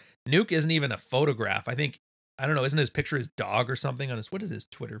avatar. Nuke isn't even a photograph. I don't know, isn't his picture his dog or something on his, what is his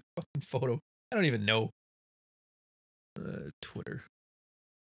Twitter fucking photo? I don't even know. Twitter.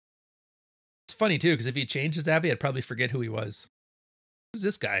 It's funny too, because if he changed his avatar, I'd probably forget who he was. Who's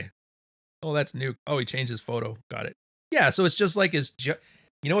this guy? Oh, that's Nuke. Oh, he changed his photo. Got it. Yeah, so it's just like you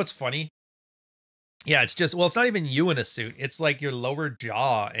know what's funny? Yeah, it's just, well, it's not even you in a suit. It's like your lower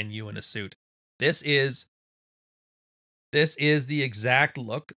jaw and you in a suit. This is the exact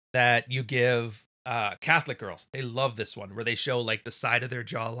look that you give Catholic girls. They love this one where they show like the side of their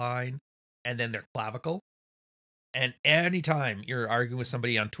jawline and then their clavicle. And anytime you're arguing with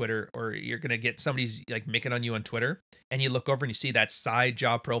somebody on Twitter, or you're going to get somebody's like making on you on Twitter, and you look over and you see that side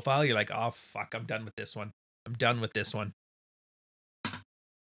jaw profile, you're like, oh, fuck, I'm done with this one. I'm done with this one.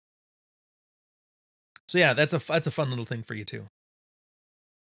 So yeah, that's a fun little thing for you too.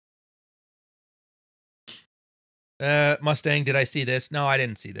 Mustang, did I see this? No, I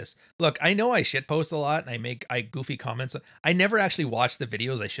didn't see this. Look, I know I shitpost a lot and I goofy comments. I never actually watch the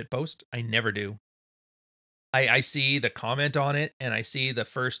videos I shitpost. I never do. I see the comment on it, and I see the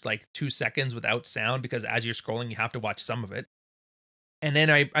first like 2 seconds without sound, because as you're scrolling, you have to watch some of it. And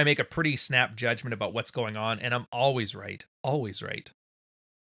then I make a pretty snap judgment about what's going on, and I'm always right. Always right.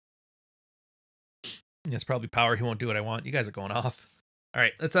 It's probably power. He won't do what I want. You guys are going off. All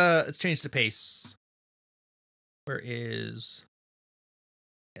right, let's change the pace. Where is?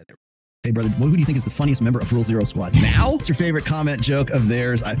 Yeah, there. Hey, brother, who do you think is the funniest member of Rule Zero Squad now? What's your favorite comment joke of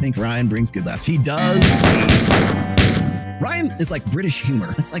theirs? I think Ryan brings good laughs. He does. Ryan is like British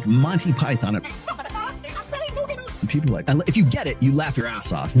humor. It's like Monty Python. People are like, if you get it, you laugh your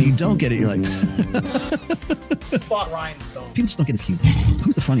ass off. If you don't get it, you're like... Fuck Ryan Stone. People just don't get his humor.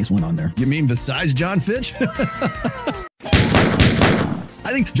 Who's the funniest one on there? You mean besides John Fitch?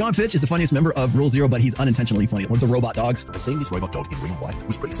 I think John Fitch is the funniest member of Rule Zero, but he's unintentionally funny. Or the robot dogs. Seeing this robot dog in real life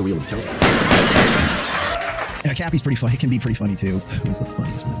was pretty surreal and terrifying. Yeah, Cappy's pretty funny. He can be pretty funny too. Who's the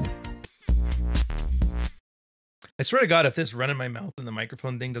funniest member? I swear to God, if this running my mouth and the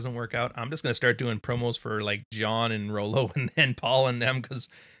microphone thing doesn't work out, I'm just gonna start doing promos for like John and Rolo and then Paul and them. Because,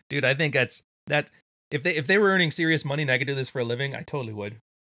 dude, I think that if they were earning serious money and I could do this for a living, I totally would.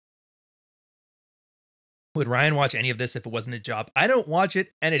 Would Ryan watch any of this if it wasn't a job? I don't watch it,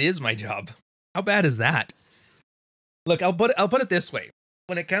 and it is my job. How bad is that? Look, I'll put it this way: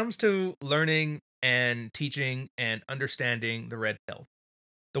 when it comes to learning and teaching and understanding the red pill,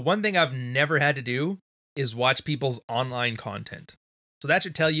 the one thing I've never had to do is watch people's online content. So that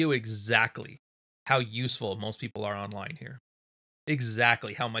should tell you exactly how useful most people are online here.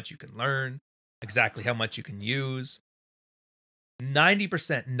 Exactly how much you can learn, exactly how much you can use.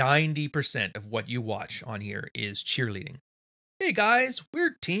 90% of what you watch on here is cheerleading. Hey guys,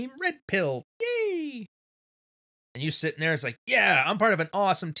 we're Team Red Pill. Yay! And you sitting there, it's like, yeah, I'm part of an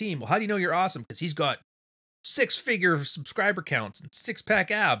awesome team. Well, how do you know you're awesome? Because he's got 6-figure subscriber counts and 6-pack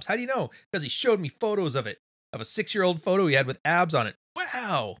abs. How do you know? Because he showed me photos of it, of a 6-year-old photo he had with abs on it.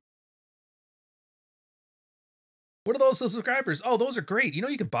 Wow. What are those subscribers? Oh, those are great. You know,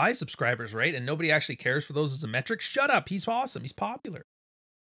 you can buy subscribers, right? And nobody actually cares for those as a metric. Shut up. He's awesome. He's popular.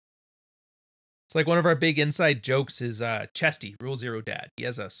 It's like one of our big inside jokes is Chesty, Rule Zero Dad. He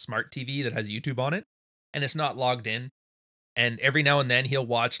has a smart TV that has YouTube on it, and it's not logged in. And every now and then he'll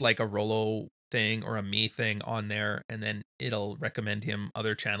watch like a Rolo thing or a me thing on there, and then it'll recommend him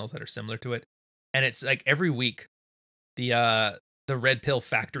other channels that are similar to it. And it's like every week the Red Pill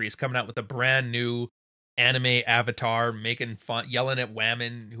Factory is coming out with a brand new anime avatar, making fun, yelling at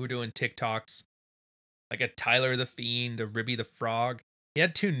women who are doing TikToks, like a Tyler the Fiend, a Ribby the Frog. He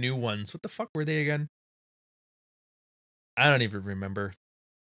had 2 new ones. What the fuck were they again? I don't even remember.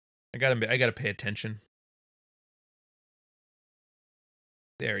 I gotta pay attention.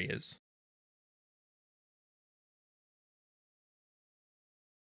 There he is.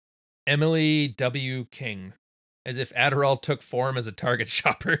 Emily W. King, as if Adderall took form as a Target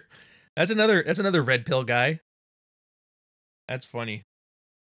shopper. That's another red pill guy. That's funny.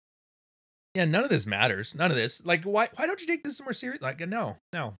 Yeah, none of this matters. None of this. Like, why don't you take this more serious? Like, no.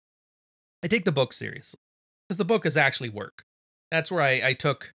 I take the book seriously. Because the book is actually work. That's where I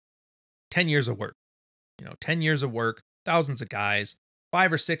took 10 years of work. 10 years of work, thousands of guys,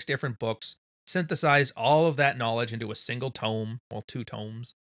 5 or 6 different books, synthesized all of that knowledge into a single tome, well, 2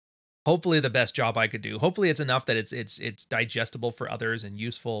 tomes. Hopefully the best job I could do. Hopefully it's enough that it's digestible for others and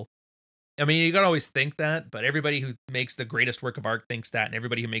useful. I mean, you gotta always think that, but everybody who makes the greatest work of art thinks that, and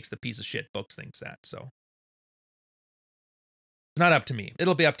everybody who makes the piece of shit books thinks that, so. It's not up to me.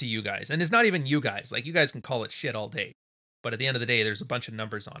 It'll be up to you guys. And it's not even you guys. Like, you guys can call it shit all day. But at the end of the day, there's a bunch of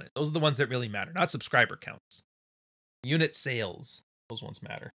numbers on it. Those are the ones that really matter, not subscriber counts. Unit sales. Those ones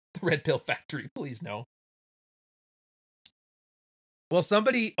matter. The Red Pill Factory, please no. Well,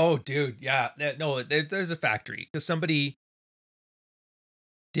 somebody... Oh, dude, yeah. No, there's a factory. Because somebody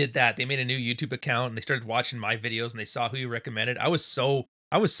did that. They made a new YouTube account and they started watching my videos and they saw who you recommended. I was so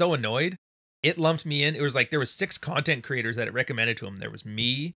annoyed. It lumped me in. It was like there was 6 content creators that it recommended to him. There was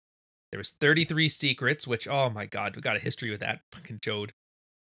me. There was 33 Secrets, which, oh my God, we got a history with that fucking Jode.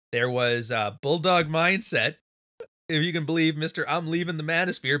 There was Bulldog Mindset. If you can believe Mr. I'm leaving the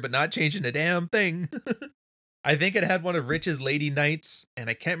manosphere, but not changing a damn thing. I think it had one of Rich's Lady Nights, and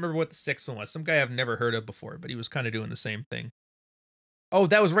I can't remember what the 6th one was. Some guy I've never heard of before, but he was kind of doing the same thing. Oh,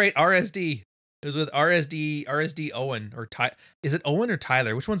 that was right, RSD. It was with RSD Owen, or Ty. Is it Owen or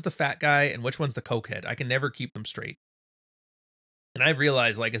Tyler? Which one's the fat guy and which one's the cokehead? I can never keep them straight. And I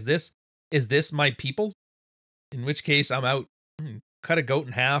realized, like, is this my people? In which case, I'm out. Cut a goat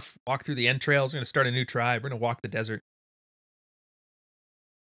in half, walk through the entrails. We're going to start a new tribe. We're going to walk the desert.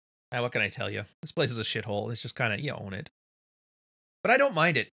 What can I tell you? This place is a shithole. It's just kind of, you own it. But I don't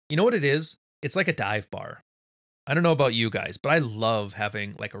mind it. You know what it is? It's like a dive bar. I don't know about you guys, but I love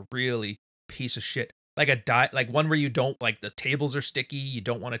having like a really piece of shit like like one where you don't like the tables are sticky, you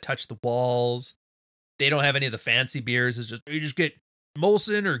don't want to touch the walls. They don't have any of the fancy beers. It's just you just get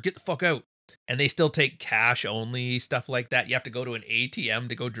Molson or get the fuck out. And they still take cash only, stuff like that. You have to go to an ATM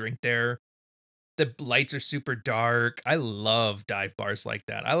to go drink there. The lights are super dark. I love dive bars like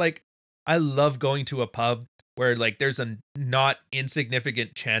that. I love going to a pub where like there's a not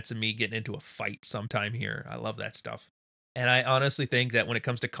insignificant chance of me getting into a fight sometime here. I love that stuff. And I honestly think that when it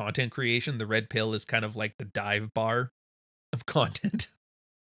comes to content creation, the Red Pill is kind of like the dive bar of content.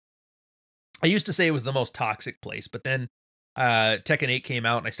 I used to say it was the most toxic place, but then Tekken 8 came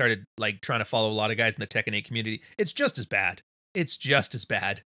out and I started like trying to follow a lot of guys in the Tekken 8 community. It's just as bad. It's just as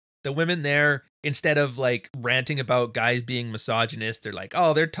bad. The women there, instead of like ranting about guys being misogynist, they're like,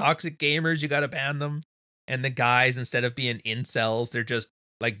 oh, they're toxic gamers, you gotta ban them. And the guys, instead of being incels, they're just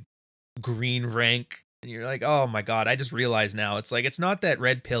like green rank. And you're like, oh my God, I just realized now. It's like, it's not that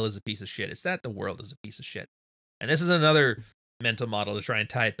Red Pill is a piece of shit. It's that the world is a piece of shit. And this is another mental model to try and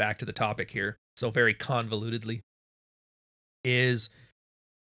tie it back to the topic here. So very convolutedly. Is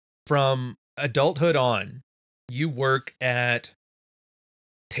from adulthood on, you work at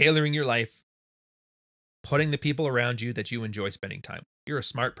tailoring your life, putting the people around you that you enjoy spending time. You're a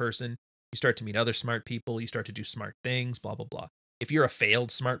smart person. You start to meet other smart people. You start to do smart things, blah, blah, blah. If you're a failed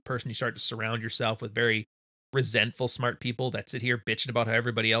smart person, you start to surround yourself with very resentful smart people that sit here bitching about how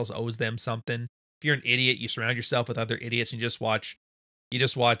everybody else owes them something. If you're an idiot, you surround yourself with other idiots and you just watch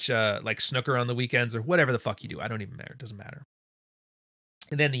like snooker on the weekends or whatever the fuck you do. I don't even matter. It doesn't matter.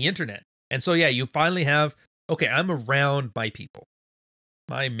 And then the internet. And so, yeah, you finally have, okay, I'm around my people,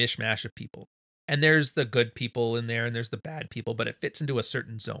 my mishmash of people. And there's the good people in there and there's the bad people, but it fits into a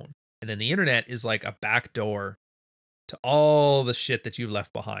certain zone. And then the internet is like a back door to all the shit that you've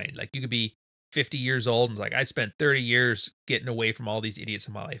left behind. Like you could be 50 years old and like, I spent 30 years getting away from all these idiots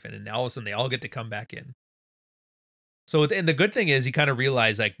in my life. And then all of a sudden they all get to come back in. So, and the good thing is you kind of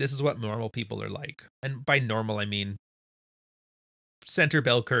realize like, this is what normal people are like. And by normal, I mean, center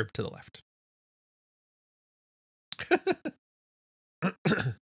bell curve to the left.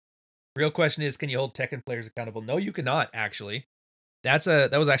 Real question is, can you hold Tekken players accountable? No, you cannot, actually. That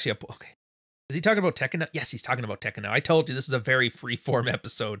was actually okay. Is he talking about Tekken now? Yes, he's talking about Tekken now. I told you this is a very free form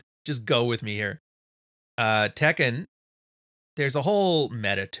episode. Just go with me here. Tekken, there's a whole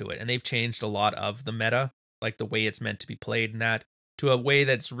meta to it, and they've changed a lot of the meta, like the way it's meant to be played and that, to a way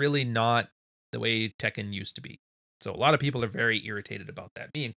that's really not the way Tekken used to be. So a lot of people are very irritated about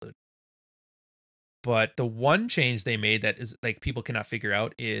that, me included. But the one change they made that is like people cannot figure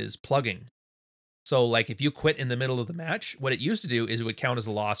out is plugging. So like if you quit in the middle of the match, what it used to do is it would count as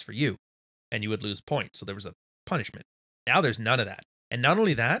a loss for you and you would lose points. So there was a punishment. Now there's none of that. And not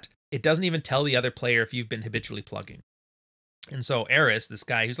only that, it doesn't even tell the other player if you've been habitually plugging. And so Eris, this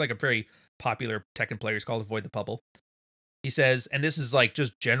guy who's like a very popular Tekken player, he's called Avoid the Bubble. He says, and this is like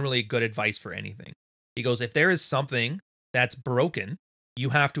just generally good advice for anything. He goes, if there is something that's broken, you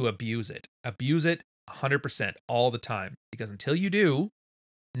have to abuse it. Abuse it 100% all the time. Because until you do,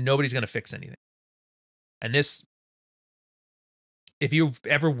 nobody's going to fix anything. And this, if you've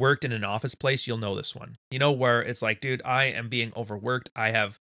ever worked in an office place, you'll know this one. You know, where it's like, dude, I am being overworked. I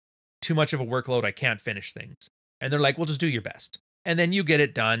have too much of a workload. I can't finish things. And they're like, well, just do your best. And then you get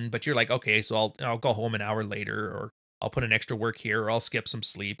it done, but you're like, okay, so I'll go home an hour later, or I'll put an extra work here, or I'll skip some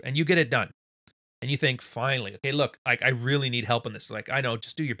sleep, and you get it done. And you think, finally, okay, look, like I really need help in this. Like, I know,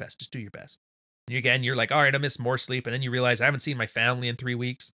 just do your best. Just do your best. And again, you're like, all right, I miss more sleep. And then you realize I haven't seen my family in 3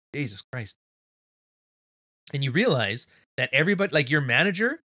 weeks. Jesus Christ. And you realize that everybody, like your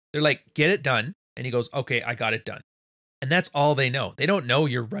manager, they're like, get it done. And he goes, okay, I got it done. And that's all they know. They don't know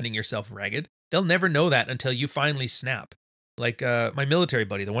you're running yourself ragged. They'll never know that until you finally snap. Like my military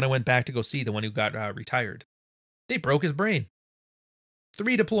buddy, the one I went back to go see, the one who got retired. They broke his brain.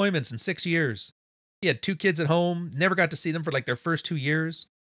 3 deployments in 6 years. He had 2 kids at home, never got to see them for like their first 2 years.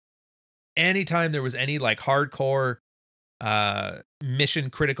 Anytime there was any like hardcore mission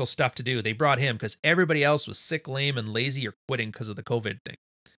critical stuff to do, they brought him because everybody else was sick, lame, and lazy or quitting because of the COVID thing.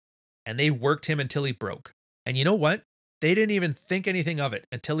 And they worked him until he broke. And you know what? They didn't even think anything of it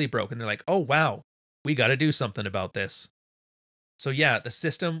until he broke. And they're like, oh, wow, we got to do something about this. So yeah, the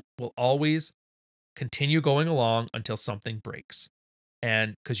system will always continue going along until something breaks.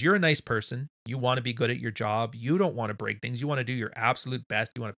 And because you're a nice person, you want to be good at your job. You don't want to break things. You want to do your absolute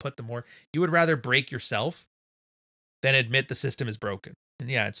best. You want to put them more. You would rather break yourself than admit the system is broken. And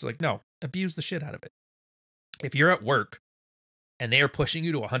yeah, it's like, no, abuse the shit out of it. If you're at work and they are pushing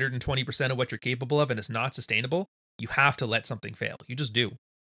you to 120% of what you're capable of and it's not sustainable, you have to let something fail. You just do.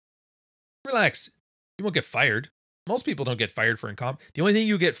 Relax. You won't get fired. Most people don't get fired for incompetent. The only thing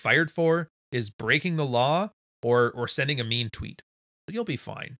you get fired for is breaking the law or sending a mean tweet. You'll be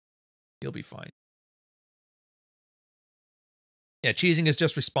fine. You'll be fine. Yeah, cheesing is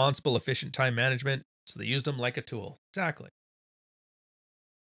just responsible, efficient time management. So they used them like a tool. Exactly.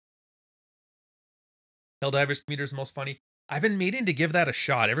 Helldivers Commuter is the most funny. I've been meaning to give that a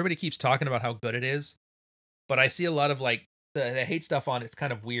shot. Everybody keeps talking about how good it is, but I see a lot of like the hate stuff on it's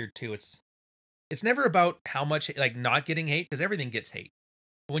kind of weird too. It's never about how much like not getting hate, because everything gets hate.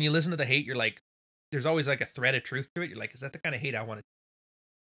 But when you listen to the hate, you're like, there's always like a thread of truth to it. You're like, is that the kind of hate I want to?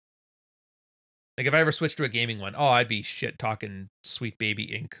 Like if I ever switched to a gaming one, oh, I'd be shit talking Sweet Baby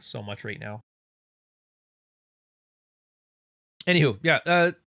Inc. so much right now. Anywho,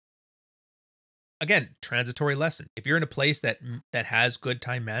 yeah. Again, transitory lesson. If you're in a place that has good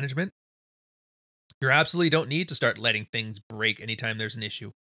time management, you absolutely don't need to start letting things break anytime there's an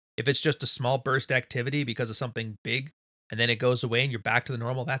issue. If it's just a small burst activity because of something big, and then it goes away and you're back to the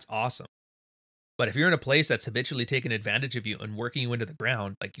normal, that's awesome. But if you're in a place that's habitually taking advantage of you and working you into the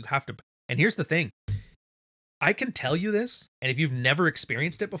ground, like you have to. And here's the thing. I can tell you this, and if you've never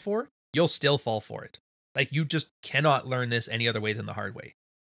experienced it before, you'll still fall for it. Like you just cannot learn this any other way than the hard way.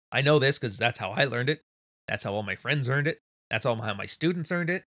 I know this because that's how I learned it. That's how all my friends learned it. That's how my students learned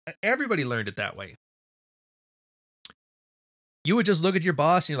it. Everybody learned it that way. You would just look at your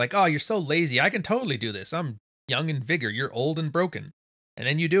boss and you're like, oh, you're so lazy. I can totally do this. I'm young and vigor. You're old and broken. And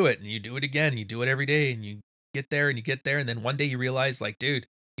then you do it and you do it again. And you do it every day and you get there and you get there. And then one day you realize like, dude,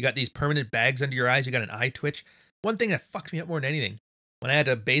 you got these permanent bags under your eyes. You got an eye twitch. One thing that fucked me up more than anything, when I had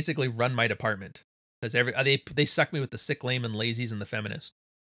to basically run my department, because they sucked me with the sick, lame, and lazies and the feminist,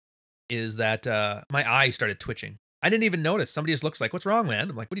 is that my eye started twitching. I didn't even notice. Somebody just looks like, what's wrong,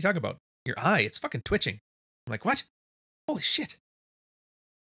 man? I'm like, what are you talking about? Your eye, it's fucking twitching. I'm like, what? Holy shit.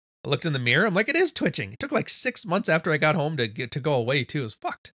 I looked in the mirror. I'm like, it is twitching. It took like 6 months after I got home to go away too. It was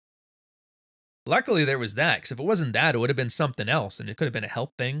fucked. Luckily there was that, because if it wasn't that, it would have been something else, and it could have been a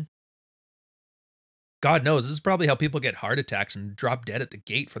health thing. God knows, this is probably how people get heart attacks and drop dead at the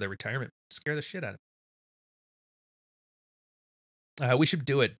gate for their retirement. Scare the shit out of them. We should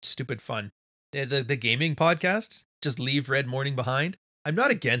do it. Stupid fun. The gaming podcast, just leave Red Morning behind. I'm not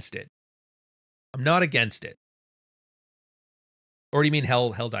against it. I'm not against it. Or do you mean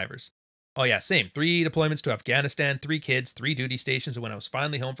Helldivers? Oh yeah, same. 3 deployments to Afghanistan, 3 kids, 3 duty stations, and when I was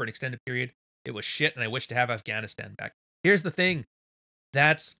finally home for an extended period, it was shit, and I wish to have Afghanistan back. Here's the thing.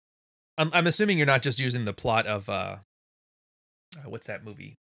 I'm assuming you're not just using the plot of what's that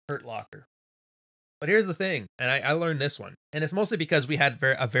movie? Hurt Locker. But here's the thing, and I learned this one, and it's mostly because we had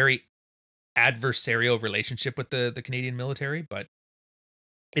a very adversarial relationship with the Canadian military, but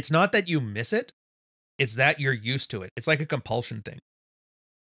it's not that you miss it, it's that you're used to it. It's like a compulsion thing.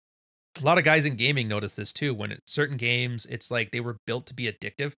 A lot of guys in gaming notice this too. When certain games, it's like they were built to be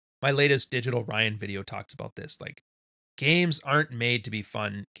addictive. My latest Digital Ryan video talks about this. Like, games aren't made to be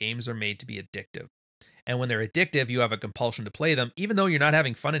fun. Games are made to be addictive. And when they're addictive, you have a compulsion to play them, even though you're not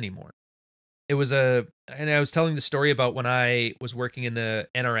having fun anymore. And I was telling the story about when I was working in the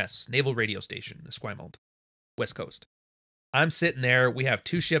NRS, Naval Radio Station, Esquimalt, West Coast. I'm sitting there. We have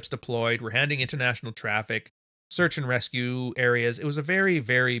 2 ships deployed. We're handling international traffic, search and rescue areas. It was a very,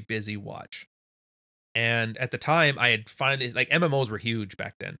 very busy watch. And at the time, I had finally, like, MMOs were huge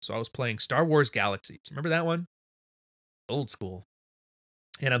back then. So I was playing Star Wars Galaxies. Remember that one? Old school.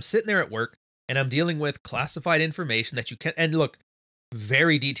 And I'm sitting there at work, and I'm dealing with classified information that you can, and look,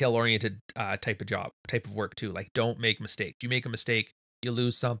 very detail-oriented type of work too. Like, don't make mistakes. You make a mistake, you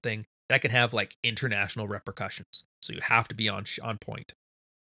lose something, that can have, like, international repercussions. So you have to be on point.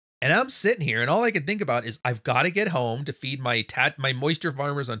 And I'm sitting here, and all I can think about is I've got to get home to feed my moisture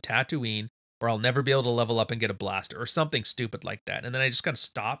farmers on Tatooine, or I'll never be able to level up and get a blaster, or something stupid like that. And then I just kind of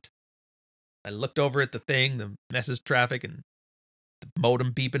stopped. I looked over at the thing, the message traffic, and the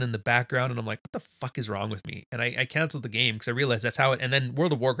modem beeping in the background, and I'm like, what the fuck is wrong with me? And I canceled the game because I realized that's how it, and then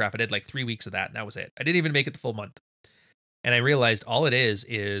World of Warcraft, I did like 3 weeks of that, and that was it. I didn't even make it the full month. And I realized all it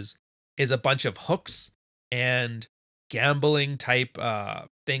is a bunch of hooks and gambling type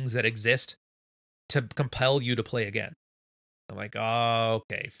things that exist to compel you to play again. I'm like, oh,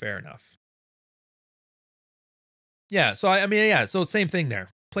 okay, fair enough. Yeah, so I mean, yeah, so same thing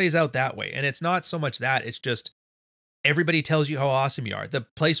there. Plays out that way. And it's not so much that, it's just everybody tells you how awesome you are. The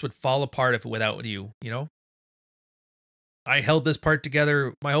place would fall apart if without you, you know? I held this part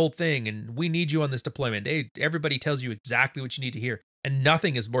together, my whole thing, and we need you on this deployment. Hey, everybody tells you exactly what you need to hear. And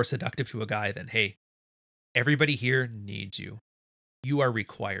nothing is more seductive to a guy than, hey, everybody here needs you. You are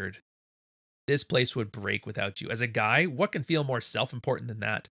required. This place would break without you. As a guy, what can feel more self-important than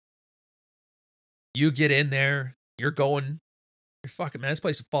that? You get in there, you're fucking, man, this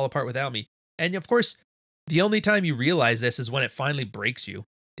place would fall apart without me. And of course, the only time you realize this is when it finally breaks you.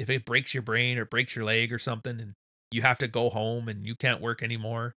 If it breaks your brain or breaks your leg or something, and you have to go home and you can't work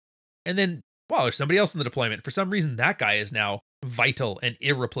anymore. And then, wow, there's somebody else in the deployment. For some reason, that guy is now vital and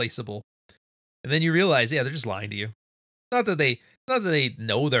irreplaceable. And then you realize, yeah, they're just lying to you. Not that they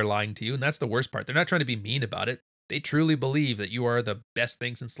know they're lying to you, and that's the worst part. They're not trying to be mean about it. They truly believe that you are the best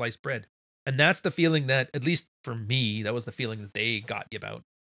thing since sliced bread. And that's the feeling that, at least for me, that was the feeling that they got you about.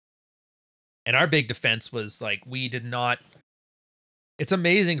 And our big defense was like, we did not. It's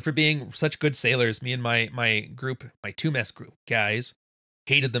amazing for being such good sailors. Me and my group, my 2-mess group guys,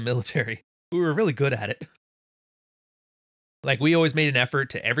 hated the military. We were really good at it. Like, we always made an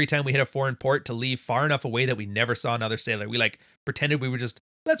effort to, every time we hit a foreign port, to leave far enough away that we never saw another sailor. We like pretended we were just,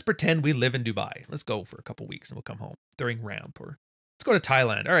 let's pretend we live in Dubai. Let's go for a couple weeks and we'll come home during ramp, or let's go to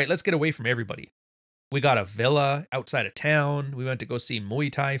Thailand. All right, let's get away from everybody. We got a villa outside of town. We went to go see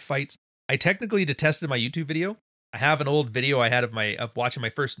Muay Thai fights. I technically detested my YouTube video. I have an old video I had of watching my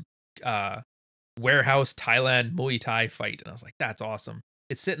first warehouse Thailand Muay Thai fight, and I was like, that's awesome.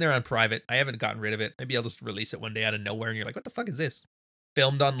 It's sitting there on private. I haven't gotten rid of it. Maybe I'll just release it one day out of nowhere, and you're like, what the fuck is this?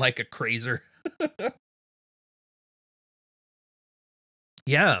 Filmed on like a Crazer.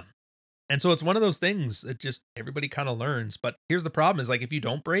 Yeah. And so it's one of those things that just everybody kind of learns. But here's the problem is, like, if you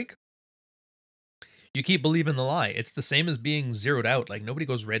don't break, you keep believing the lie. It's the same as being zeroed out. Like, nobody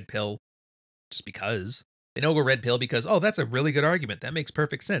goes red pill just because. They don't go red pill because, oh, that's a really good argument. That makes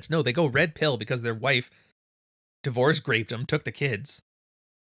perfect sense. No, they go red pill because their wife divorce raped them, took the kids.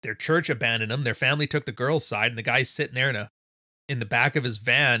 Their church abandoned them. Their family took the girl's side, and the guy's sitting there in the back of his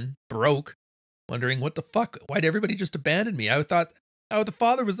van, broke, wondering, what the fuck? Why'd everybody just abandon me? I thought the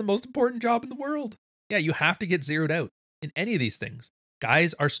father was the most important job in the world. Yeah, you have to get zeroed out in any of these things.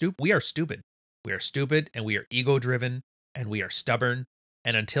 Guys are stupid. We are stupid. We are stupid, and we are ego-driven, and we are stubborn.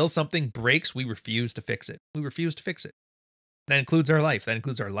 And until something breaks, we refuse to fix it. We refuse to fix it. That includes our life. That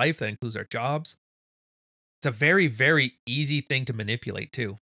includes our life. That includes our jobs. It's a very, very easy thing to manipulate,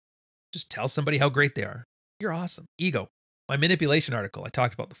 too. Just tell somebody how great they are. You're awesome. Ego. My manipulation article, I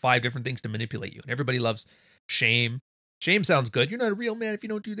talked about the 5 different things to manipulate you. And everybody loves shame. Shame sounds good. You're not a real man if you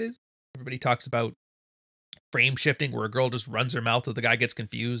don't do this. Everybody talks about frame shifting, where a girl just runs her mouth till the guy gets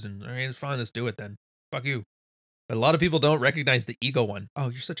confused. And, all right, it's fine. Let's do it then. Fuck you. But a lot of people don't recognize the ego one. Oh,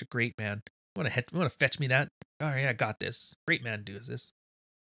 you're such a great man. You want to fetch me that? All right, I got this. Great man does this.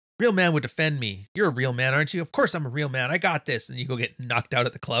 Real man would defend me. You're a real man, aren't you? Of course I'm a real man. I got this. And you go get knocked out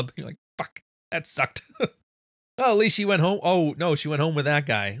at the club. You're like, fuck, that sucked. Oh, at least she went home. Oh, no, she went home with that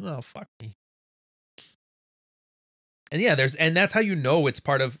guy. Oh, fuck me. And yeah, and that's how you know it's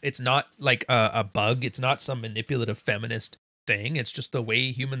part of, it's not like a bug. It's not some manipulative feminist thing. It's just the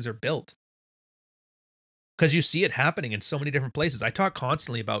way humans are built. Because you see it happening in so many different places. I talk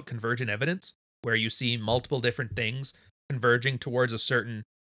constantly about convergent evidence, where you see multiple different things converging towards a certain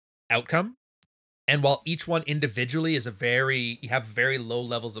outcome. And while each one individually is you have very low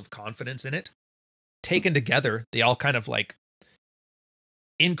levels of confidence in it, taken together, they all kind of like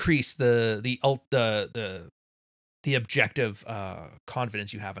increase the objective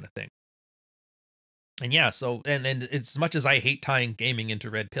confidence you have in a thing. And yeah, so and as much as I hate tying gaming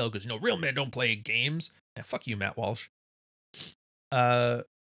into red pill, because real men don't play games. Yeah, fuck you, Matt Walsh. That's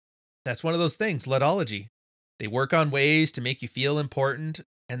one of those things. Ludology. They work on ways to make you feel important,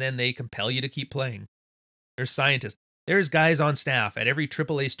 and then they compel you to keep playing. There's scientists. There's guys on staff at every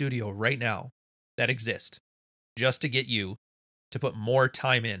AAA studio right now that exist just to get you to put more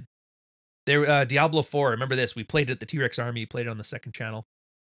time in. There, Diablo 4. Remember this? We played it at the T-Rex Army. Played it on the second channel.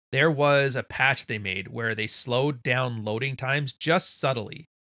 There was a patch they made where they slowed down loading times just subtly.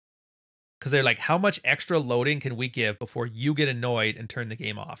 Because they're like, how much extra loading can we give before you get annoyed and turn the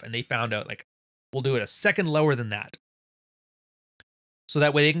game off? And they found out, like, we'll do it a second lower than that. So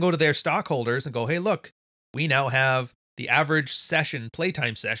that way they can go to their stockholders and go, hey, look, we now have the average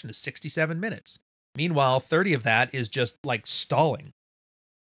playtime session is 67 minutes. Meanwhile, 30 of that is just like stalling.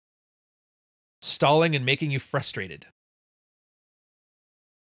 Stalling and making you frustrated.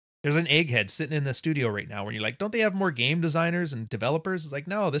 There's an egghead sitting in the studio right now where you're like, don't they have more game designers and developers? It's like,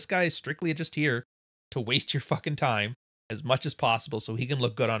 no, this guy is strictly just here to waste your fucking time as much as possible so he can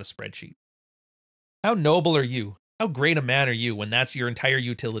look good on a spreadsheet. How noble are you? How great a man are you when that's your entire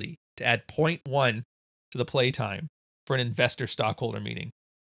utility, to add 0.1 to the playtime for an investor stockholder meeting?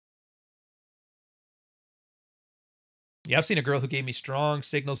 Yeah, I've seen a girl who gave me strong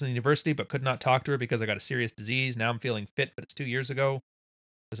signals in university but could not talk to her because I got a serious disease. Now I'm feeling fit, but it's 2 years ago.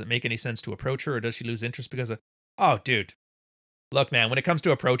 Does it make any sense to approach her, or does she lose interest because of... Oh, dude. Look, man, when it comes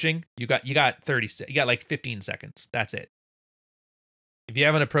to approaching, you got 30 you got like 15 seconds. That's it. If you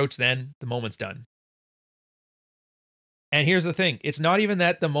haven't approached then, the moment's done. And here's the thing. It's not even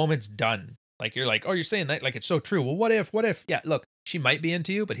that the moment's done. Like, you're like, oh, you're saying that like it's so true. Well, what if? Yeah, look, she might be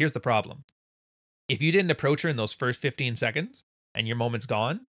into you, but here's the problem. If you didn't approach her in those first 15 seconds and your moment's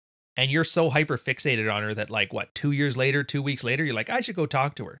gone, and you're so hyper fixated on her that like, what, 2 years later, 2 weeks later, you're like, I should go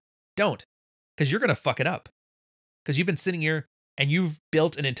talk to her. Don't. Because you're going to fuck it up. Because you've been sitting here and you've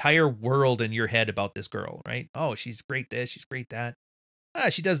built an entire world in your head about this girl, right? Oh, she's great this, she's great that.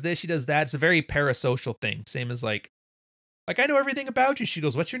 She does this, she does that. It's a very parasocial thing. Same as like, I know everything about you. She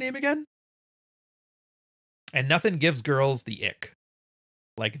goes, what's your name again? And nothing gives girls the ick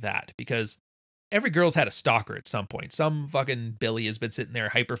like that, because every girl's had a stalker at some point. Some fucking Billy has been sitting there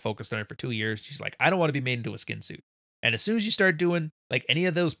hyper focused on her for 2 years. She's like, I don't want to be made into a skin suit. And as soon as you start doing like any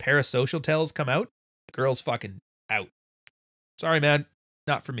of those parasocial tells come out, the girl's fucking out. Sorry, man.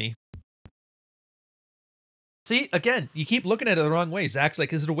 Not for me. See, again, you keep looking at it the wrong way. Zach's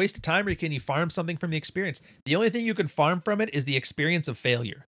like, is it a waste of time or can you farm something from the experience? The only thing you can farm from it is the experience of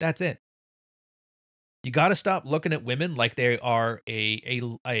failure. That's it. You got to stop looking at women like they are a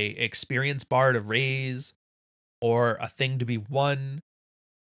experience bar to raise or a thing to be won.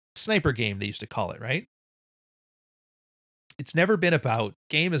 Sniper game, they used to call it, right? It's never been about,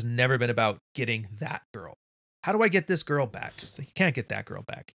 game has never been about getting that girl. How do I get this girl back? It's like, you can't get that girl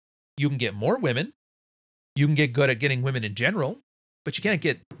back. You can get more women. You can get good at getting women in general, but you can't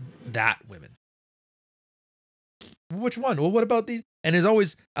get that women. Which one? Well, what about these? And there's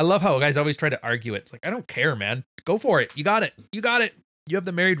always, I love how guys always try to argue it. It's like, I don't care, man. Go for it. You got it. You got it. You have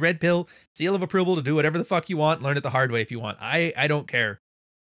the married red pill, seal of approval to do whatever the fuck you want. Learn it the hard way if you want. I don't care.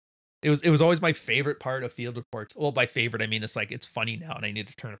 It was always my favorite part of field reports. Well, by favorite, I mean, it's like, it's funny now and I need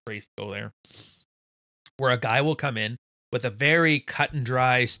to turn a phrase to go there. Where a guy will come in with a very cut and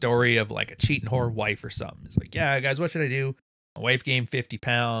dry story of like a cheating whore wife or something. It's like, yeah, guys, what should I do? My wife gained 50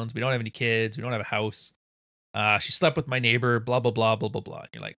 pounds. We don't have any kids. We don't have a house. She slept with my neighbor, blah, blah, blah, blah, blah, blah.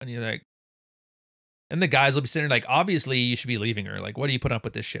 And you're like, and the guys will be sitting there like, obviously you should be leaving her. Like, what do you put up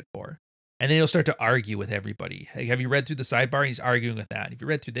with this shit for? And then he'll start to argue with everybody. Hey, have you read through the sidebar? And he's arguing with that. If you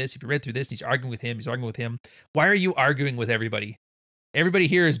read through this, and he's arguing with him, Why are you arguing with everybody? Everybody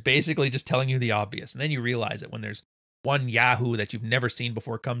here is basically just telling you the obvious. And then you realize it when there's one Yahoo that you've never seen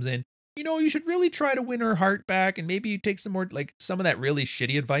before comes in. You know, you should really try to win her heart back. And maybe you take some more, like some of that really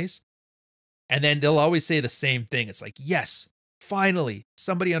shitty advice. And then they'll always say the same thing. It's like, yes, finally,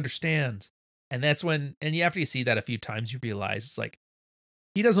 somebody understands. And that's when, and after you see that a few times, you realize it's like,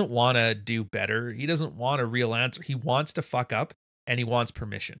 he doesn't want to do better. He doesn't want a real answer. He wants to fuck up and he wants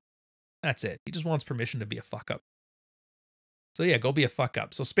permission. That's it. He just wants permission to be a fuck up. So yeah, go be a fuck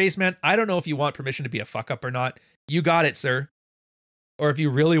up. So Spaceman, I don't know if you want permission to be a fuck up or not. You got it, sir. Or if you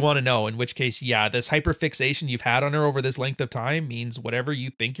really want to know, in which case, yeah, this hyperfixation you've had on her over this length of time means whatever you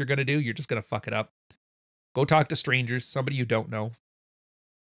think you're going to do, you're just going to fuck it up. Go talk to strangers, somebody you don't know.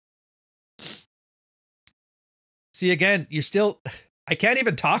 See, again, you're still, I can't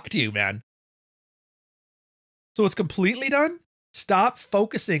even talk to you, man. So it's completely done. Stop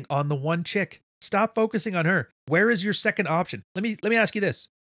focusing on the one chick. Stop focusing on her. Where is your second option? Let me ask you this.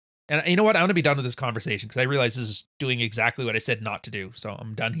 And you know what? I'm going to be done with this conversation because I realize this is doing exactly what I said not to do. So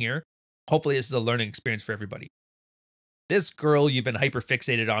I'm done here. Hopefully this is a learning experience for everybody. This girl you've been hyper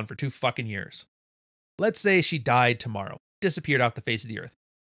fixated on for 2 fucking years. Let's say she died tomorrow, disappeared off the face of the earth.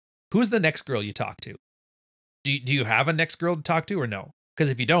 Who's the next girl you talk to? Do you have a next girl to talk to or no? Because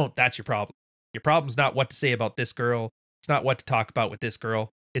if you don't, that's your problem. Your problem's not what to say about this girl. It's not what to talk about with this girl.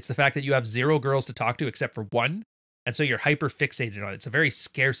 It's the fact that you have 0 girls to talk to except for one. And so you're hyper fixated on it. It's a very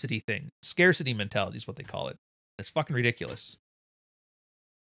scarcity thing. Scarcity mentality is what they call it. It's fucking ridiculous.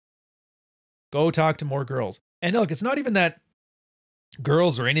 Go talk to more girls. And look, it's not even that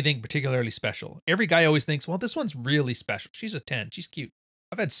girls are anything particularly special. Every guy always thinks, well, this one's really special. She's a 10. She's cute.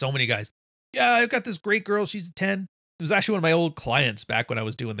 I've had so many guys. Yeah, I've got this great girl. She's a 10. It was actually one of my old clients back when I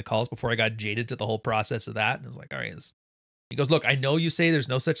was doing the calls before I got jaded to the whole process of that. And I was like, all right. He goes, look, I know you say there's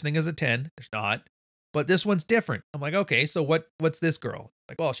no such thing as a 10. There's not. But this one's different. I'm like, okay, so what's this girl?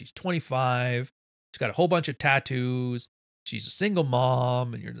 Like, well, she's 25. She's got a whole bunch of tattoos. She's a single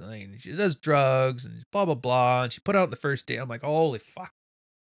mom. And you're like, she does drugs and blah, blah, blah. And she put out the first date. I'm like, holy fuck.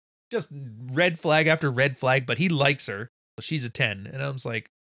 Just red flag after red flag. But he likes her. So she's a 10. And I was like,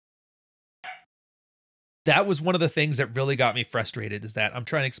 that was one of the things that really got me frustrated is that I'm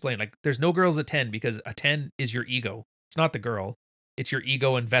trying to explain, like, there's no girls at 10 because a 10 is your ego. It's not the girl. It's your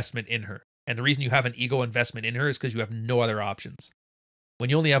ego investment in her. And the reason you have an ego investment in her is because you have no other options.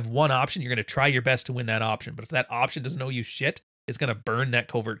 When you only have one option, you're going to try your best to win that option. But if that option doesn't owe you shit, it's going to burn that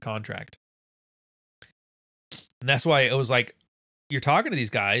covert contract. And that's why it was like, you're talking to these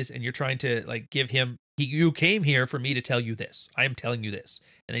guys and you're trying to like give him, you came here for me to tell you this. I am telling you this.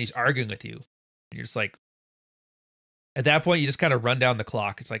 And then he's arguing with you. And you're just like, at that point, you just kind of run down the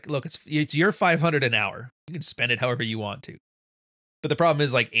clock. It's like, look, it's your $500 an hour. You can spend it however you want to. But the problem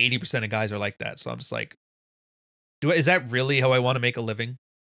is like 80% of guys are like that. So I'm just like, is that really how I want to make a living?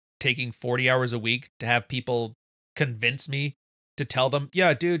 Taking 40 hours a week to have people convince me to tell them,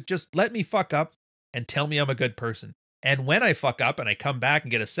 yeah, dude, just let me fuck up and tell me I'm a good person. And when I fuck up and I come back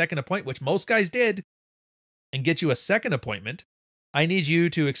and get a second appointment, which most guys did, and get you a second appointment, I need you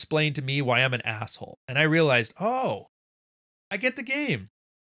to explain to me why I'm an asshole. And I realized, oh, I get the game.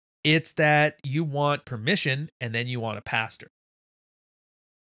 It's that you want permission and then you want a pastor.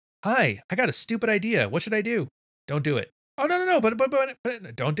 Hi, I got a stupid idea. What should I do? Don't do it. Oh, no, but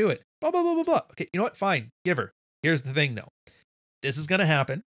don't do it. Blah, blah, blah, blah, blah. Okay, you know what? Fine. Give her. Here's the thing, though. This is going to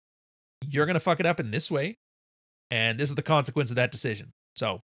happen. You're going to fuck it up in this way. And this is the consequence of that decision.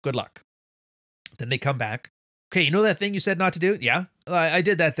 So, good luck. Then they come back. Okay, you know that thing you said not to do? Yeah, I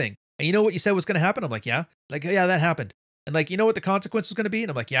did that thing. And you know what you said was going to happen? I'm like, yeah. Like, yeah, that happened. And like, you know what the consequence was going to be? And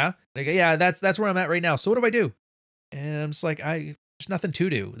I'm like, yeah. Like, yeah, that's where I'm at right now. So what do I do? And I'm just like, there's nothing to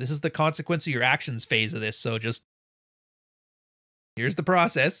do. This is the consequence of your actions phase of this. So just, here's the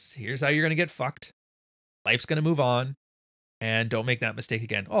process. Here's how you're going to get fucked. Life's going to move on. And don't make that mistake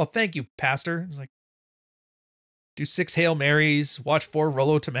again. Oh, thank you, Pastor. It's like, do 6 Hail Marys, watch 4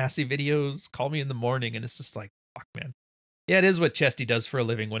 Rollo Tomasi videos, call me in the morning. And it's just like, fuck, man. Yeah, it is what Chesty does for a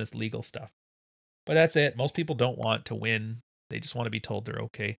living when it's legal stuff. But that's it. Most people don't want to win. They just want to be told they're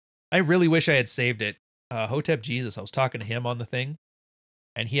okay. I really wish I had saved it. Hotep Jesus, I was talking to him on the thing.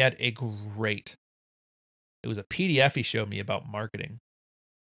 And he had it was a PDF he showed me about marketing.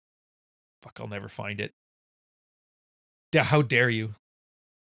 Fuck, I'll never find it. How dare you?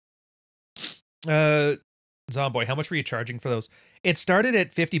 Zomboy, how much were you charging for those? It started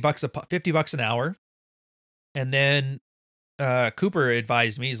at $50 an hour. And then Cooper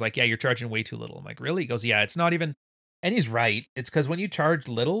advised me, he's like, yeah, you're charging way too little. I'm like, really? He goes, yeah, it's not even, and he's right. It's because when you charge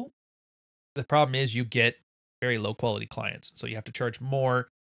little, the problem is you get very low quality clients. So you have to charge more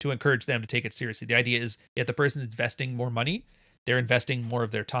to encourage them to take it seriously. The idea is if the person's investing more money, they're investing more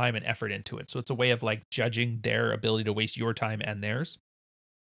of their time and effort into it. So it's a way of like judging their ability to waste your time and theirs.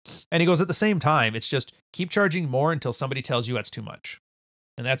 And he goes, at the same time, it's just keep charging more until somebody tells you that's too much.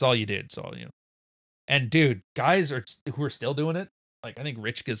 And that's all you did. So, you know, and dude, guys who are still doing it. Like, I think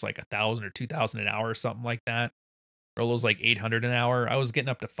Rich gets like 1,000 or 2,000 an hour or something like that. Rolo's like 800 an hour. I was getting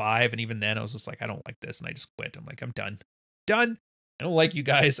up to 5. And even then I was just like, I don't like this. And I just quit. I'm like, I'm done. I don't like you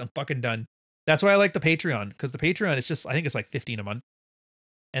guys. I'm fucking done. That's why I like the Patreon, because the Patreon is just, I think it's like $15 a month.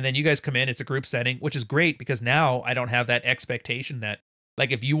 And then you guys come in, it's a group setting, which is great because now I don't have that expectation that,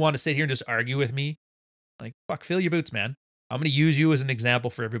 like, if you want to sit here and just argue with me, like, fuck, fill your boots, man. I'm going to use you as an example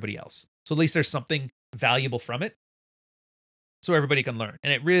for everybody else. So at least there's something valuable from it so everybody can learn.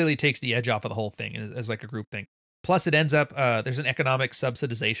 And it really takes the edge off of the whole thing as like a group thing. Plus it ends up, there's an economic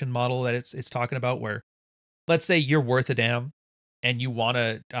subsidization model that it's talking about where, let's say you're worth a damn and you want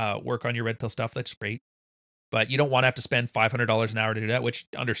to work on your red pill stuff. That's great. But you don't want to have to spend $500 an hour to do that, which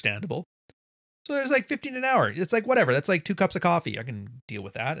understandable. So there's like 15 an hour. It's like, whatever. That's like 2 cups of coffee. I can deal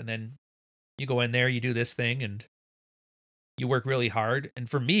with that. And then you go in there, you do this thing and you work really hard. And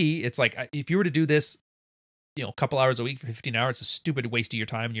for me, it's like, if you were to do this, you know, a couple hours a week for 15 hours, it's a stupid waste of your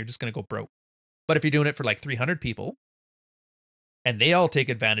time and you're just going to go broke. But if you're doing it for like 300 people and they all take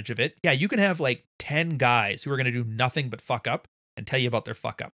advantage of it, yeah, you can have like 10 guys who are going to do nothing but fuck up and tell you about their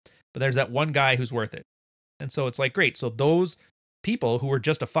fuck up. But there's that one guy who's worth it. And so it's like, great. So those people who are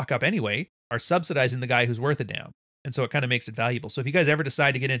just a fuck up anyway are subsidizing the guy who's worth a damn. And so it kind of makes it valuable. So if you guys ever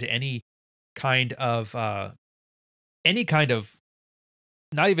decide to get into any kind of,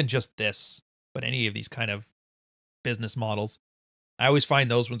 not even just this, but any of these kind of business models, I always find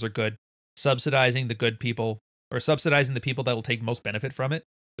those ones are good. Subsidizing the good people, or subsidizing the people that will take most benefit from it,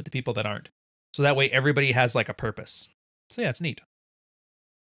 but the people that aren't. So that way everybody has like a purpose. So yeah, it's neat.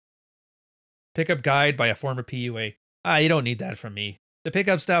 Pickup guide by a former PUA. You don't need that from me. The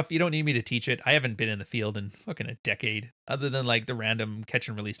pickup stuff, you don't need me to teach it. I haven't been in the field in fucking a decade, other than like the random catch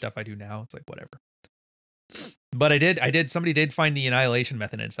and release stuff I do now. It's like, whatever. But somebody did find the annihilation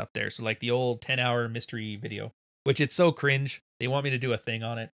method and it's up there. So like the old 10-hour mystery video, which it's so cringe. They want me to do a thing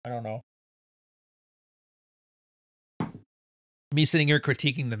on it. I don't know. Me sitting here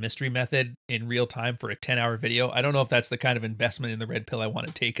critiquing the mystery method in real time for a 10-hour video. I don't know if that's the kind of investment in the red pill I want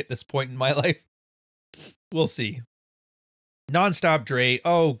to take at this point in my life. We'll see. Nonstop Dre.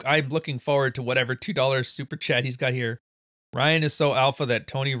 Oh, I'm looking forward to whatever $2 super chat he's got here. Ryan is so alpha that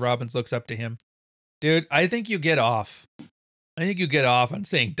Tony Robbins looks up to him. Dude, I think you get off. I think you get off on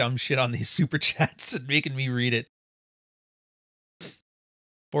saying dumb shit on these super chats and making me read it.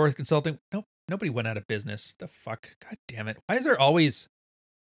 Fourth Consulting. Nope. Nobody went out of business. The fuck? God damn it. Why is there always...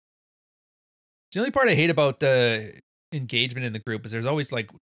 It's the only part I hate about the engagement in the group is there's always like...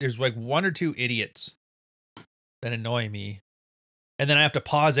 There's like one or two idiots that annoy me. And then I have to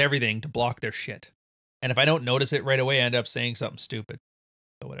pause everything to block their shit. And if I don't notice it right away, I end up saying something stupid.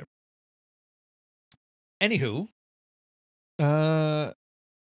 So whatever. Anywho.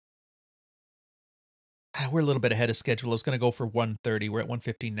 We're a little bit ahead of schedule. I was going to go for 1:30. We're at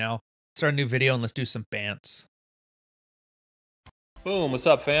 1:15 now. Start a new video and let's do some bants. Boom, what's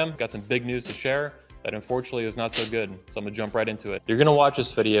up fam? Got some big news to share that unfortunately is not so good, so I'm gonna jump right into it. You're gonna watch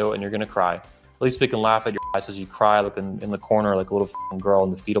this video and you're gonna cry. At least we can laugh at your eyes as you cry like in the corner like a little f***ing girl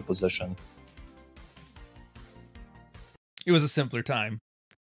in the fetal position. It was a simpler time.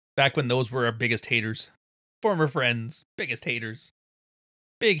 Back when those were our biggest haters. Former friends, biggest haters.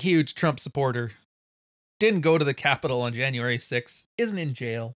 Big, huge Trump supporter. Didn't go to the Capitol on January 6th. Isn't in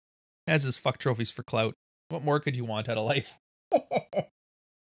jail. Has his fuck trophies for clout. What more could you want out of life?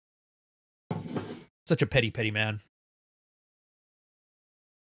 Such a petty, petty man.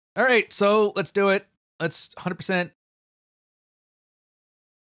 All right, so let's do it. Let's 100%.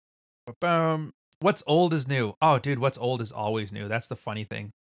 What's old is new. Oh, dude, what's old is always new. That's the funny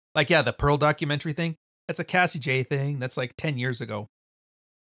thing. Like, yeah, the Pearl documentary thing. That's a Cassie J thing. That's like 10 years ago.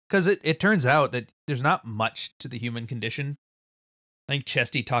 Because it turns out that there's not much to the human condition. I think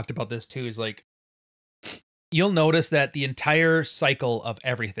Chesty talked about this too. Is like, you'll notice that the entire cycle of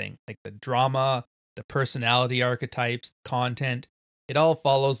everything, like the drama, the personality archetypes, content, it all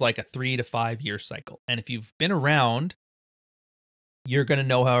follows like a 3 to 5 year cycle. And if you've been around, you're going to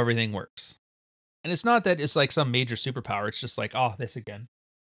know how everything works. And it's not that it's like some major superpower. It's just like, oh, this again.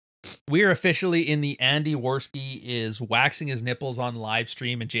 We're officially in the Andy Worski is waxing his nipples on live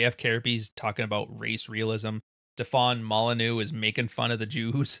stream and JF Carapi's talking about race realism. Stefan Molyneux is making fun of the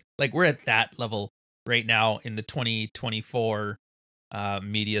Jews. Like, we're at that level right now in the 2024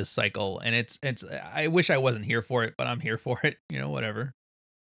 media cycle. And it's I wish I wasn't here for it, but I'm here for it. You know, whatever.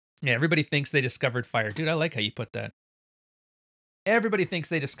 Yeah, everybody thinks they discovered fire. Dude, I like how you put that. Everybody thinks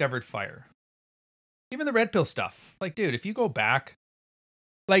they discovered fire. Even the red pill stuff. Like, dude, if you go back,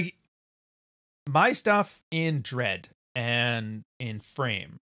 like, my stuff in Dread and in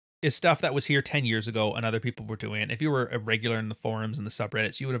Frame is stuff that was here 10 years ago and other people were doing it. If you were a regular in the forums and the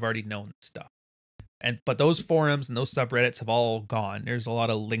subreddits, you would have already known this stuff. But those forums and those subreddits have all gone. There's a lot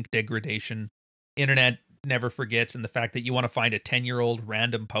of link degradation. Internet never forgets, and the fact that you want to find a 10-year-old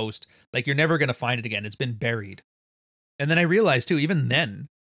random post, like, you're never going to find it again. It's been buried. And then I realized, too, even then,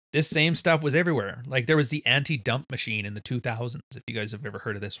 this same stuff was everywhere. Like, there was the anti-dump machine in the 2000s, if you guys have ever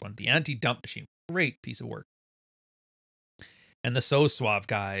heard of this one. The anti-dump machine. Great piece of work. And the So Suave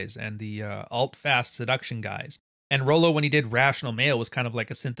guys, and the alt-fast seduction guys. And Rollo, when he did Rational Mail, was kind of like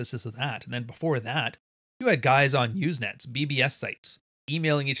a synthesis of that. And then before that, you had guys on Usenets, BBS sites,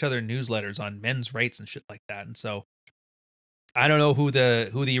 emailing each other newsletters on men's rights and shit like that. And so, I don't know who the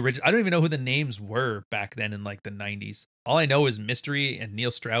original, I don't even know who the names were back then in like the 90s. All I know is Mystery and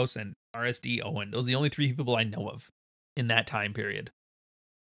Neil Strauss and RSD Owen. Those are the only three people I know of in that time period.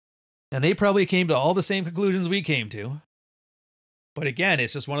 And they probably came to all the same conclusions we came to. But again,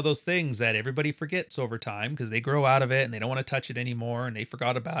 it's just one of those things that everybody forgets over time because they grow out of it and they don't want to touch it anymore and they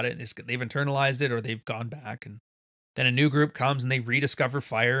forgot about it and they've internalized it or they've gone back. And then a new group comes and they rediscover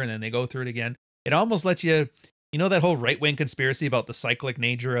fire and then they go through it again. It almost lets you, you know, that whole right-wing conspiracy about the cyclic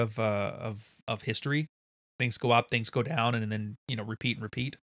nature of history. Things go up, things go down, and then, you know, repeat and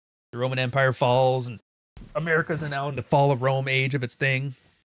repeat. The Roman Empire falls and America's now in the fall of Rome age of its thing.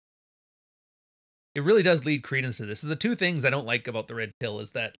 It really does lead credence to this. So the two things I don't like about the red pill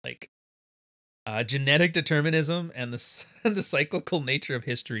is that, like, genetic determinism and the cyclical nature of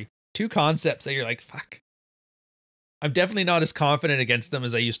history. Two concepts that you're like, fuck. I'm definitely not as confident against them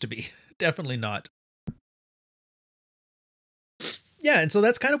as I used to be. Definitely not. Yeah, and so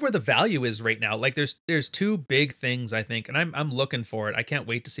that's kind of where the value is right now. Like, there's two big things, I think, and I'm looking for it. I can't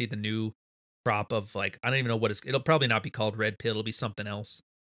wait to see the new crop of, like, I don't even know what it'll probably not be called red pill. It'll be something else.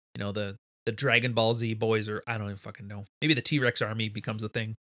 You know, the Dragon Ball Z boys, or I don't even fucking know. Maybe the T-Rex army becomes a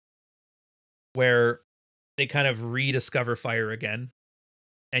thing where they kind of rediscover fire again,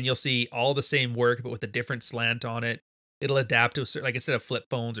 and you'll see all the same work, but with a different slant on it. It'll adapt to a certain, like, instead of flip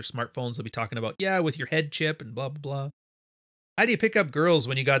phones or smartphones, they'll be talking about, yeah, with your head chip and blah, blah, blah. How do you pick up girls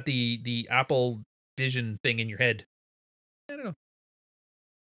when you got the Apple Vision thing in your head? I don't know.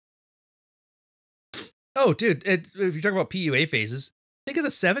 Oh, dude, if you talk about PUA phases, think of the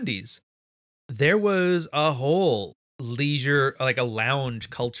 70s. There was a whole, leisure, like a lounge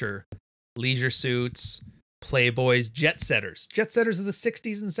culture, leisure suits, playboys, jet setters. Jet setters of the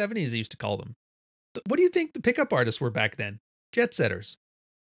 60s and 70s, they used to call them. What do you think the pickup artists were back then? Jet setters.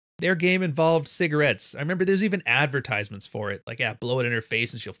 Their game involved cigarettes. I remember there's even advertisements for it. Like, yeah, blow it in her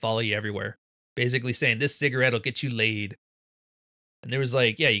face and she'll follow you everywhere. Basically saying this cigarette will get you laid. And there was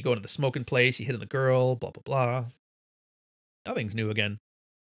like, yeah, you go into the smoking place, you hit on the girl, blah, blah, blah. Nothing's new again.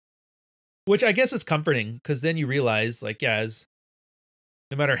 Which I guess is comforting, because then you realize, like, yeah,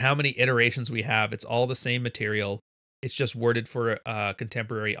 no matter how many iterations we have, it's all the same material. It's just worded for a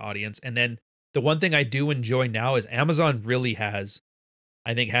contemporary audience. And then the one thing I do enjoy now is Amazon really has,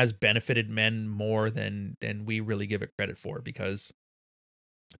 I think, has benefited men more than we really give it credit for, because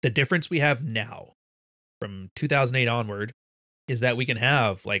the difference we have now from 2008 onward is that we can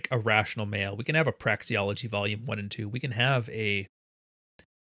have like a Rational Male. We can have a Praxeology Volume 1 and 2. We can have a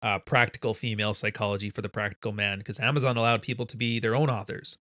Practical Female Psychology for the Practical Man, because Amazon allowed people to be their own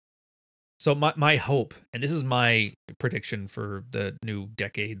authors. So my hope, and this is my prediction for the new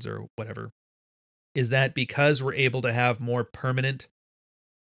decades or whatever, is that because we're able to have more permanent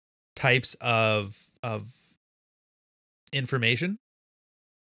types of information,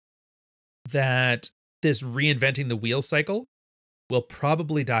 that this reinventing the wheel cycle will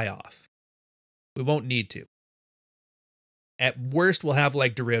probably die off. We won't need to. At worst, we'll have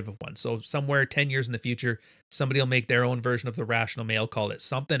like derivative ones. So somewhere 10 years in the future, somebody will make their own version of the Rational Male, call it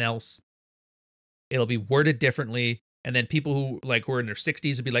something else. It'll be worded differently. And then people who are in their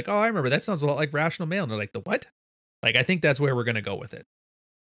 60s will be like, oh, I remember that sounds a lot like Rational Male. And they're like, the what? Like, I think that's where we're going to go with it.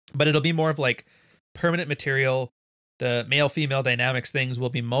 But it'll be more of like permanent material. The male-female dynamics things will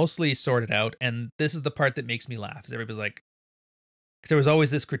be mostly sorted out. And this is the part that makes me laugh. Is everybody's like, because there was always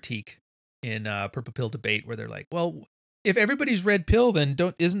this critique in Purple Pill debate where they're like, well, if everybody's red pill, then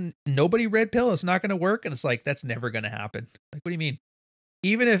isn't nobody red pill? It's not going to work. And it's like, that's never going to happen. Like, what do you mean?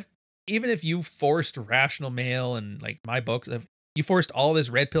 Even if you forced Rational Male and like my books, if you forced all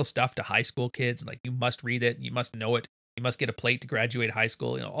this red pill stuff to high school kids, and like you must read it, you must know it, you must get a plate to graduate high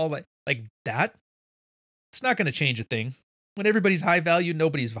school, you know, all that, like that, it's not going to change a thing. When everybody's high value,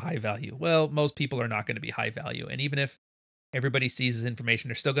 nobody's high value. Well, most people are not going to be high value. And even if everybody sees this information,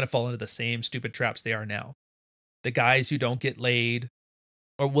 they're still going to fall into the same stupid traps they are now. The guys who don't get laid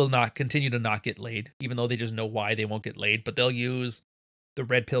or will not continue to not get laid, even though they just know why they won't get laid, but they'll use the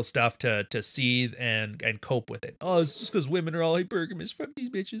red pill stuff to seethe and cope with it. Oh, it's just because women are all hypergamous. Fuck these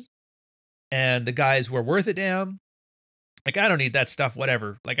bitches. And the guys who are worth it down, like, I don't need that stuff,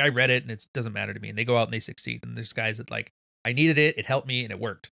 whatever. Like, I read it and it doesn't matter to me. And they go out and they succeed. And there's guys that like, I needed it, it helped me, and it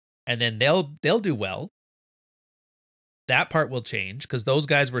worked. And then they'll do well. That part will change, because those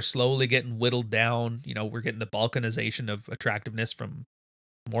guys were slowly getting whittled down. You know, we're getting the balkanization of attractiveness from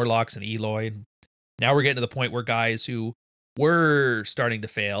Morlocks and Eloy. And now we're getting to the point where guys who were starting to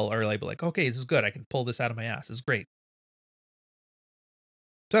fail are like, okay, this is good. I can pull this out of my ass. This is great.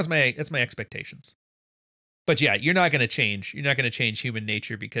 So that's my expectations. But yeah, you're not going to change. You're not going to change human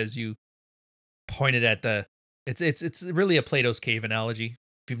nature because you pointed at the. It's really a Plato's cave analogy.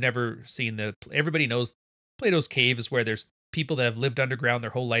 If you've never seen everybody knows Plato's cave is where there's people that have lived underground their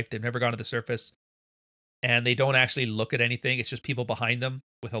whole life. They've never gone to the surface, and they don't actually look at anything. It's just people behind them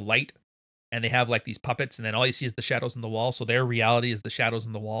with a light, and they have like these puppets, and then all you see is the shadows on the wall. So their reality is the shadows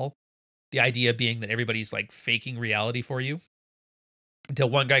on the wall. The idea being that everybody's like faking reality for you,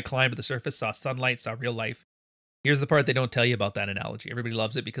 until one guy climbed to the surface, saw sunlight, saw real life. Here's the part they don't tell you about that analogy. Everybody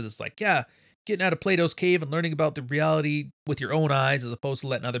loves it because it's like, yeah, getting out of Plato's cave and learning about the reality with your own eyes as opposed to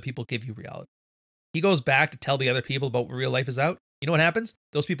letting other people give you reality. He goes back to tell the other people about what real life is out. You know what happens?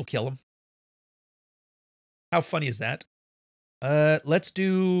 Those people kill him. How funny is that? Let's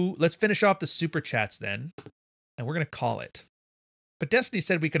finish off the super chats then, and we're going to call it. But Destiny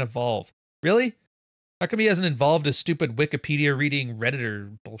said we can evolve. Really? How come he hasn't evolved a stupid Wikipedia reading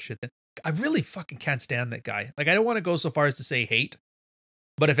Redditor bullshit then? I really fucking can't stand that guy. Like, I don't want to go so far as to say hate,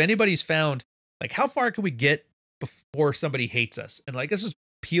 but if anybody's found, like, how far can we get before somebody hates us? And like, let's just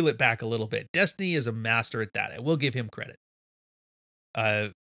peel it back a little bit. Destiny is a master at that. I will give him credit.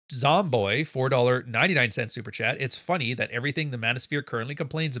 Zomboy, $4.99 super chat. It's funny that everything the Manosphere currently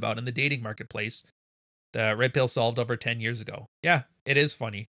complains about in the dating marketplace, the Red Pill solved over 10 years ago. Yeah, it is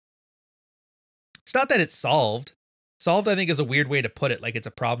funny. It's not that it's solved. Solved, I think, is a weird way to put it. Like, it's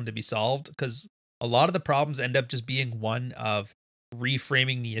a problem to be solved, because a lot of the problems end up just being one of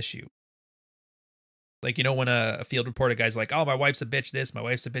reframing the issue. Like, you know, when a field reporter guy's like, oh, my wife's a bitch this, my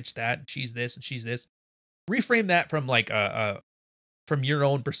wife's a bitch that, and she's this, and she's this. Reframe that from like from your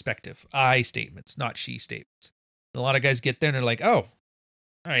own perspective. I statements, not she statements. And a lot of guys get there and they're like, oh, all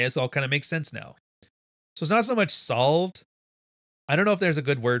right, this all kind of makes sense now. So it's not so much solved. I don't know if there's a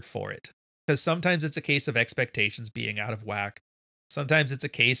good word for it, because sometimes it's a case of expectations being out of whack. Sometimes it's a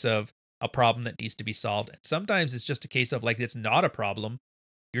case of a problem that needs to be solved. And sometimes it's just a case of like, it's not a problem.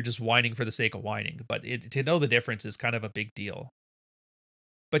 You're just whining for the sake of whining. But to know the difference is kind of a big deal.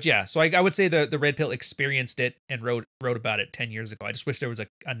 But yeah, so I would say the Red Pill experienced it and wrote about it 10 years ago. I just wish there was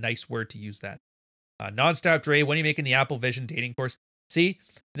a nice word to use that. Nonstop Dre, when are you making the Apple Vision dating course? See,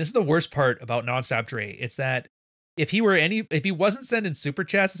 this is the worst part about Nonstop Dre. It's that if he wasn't sending super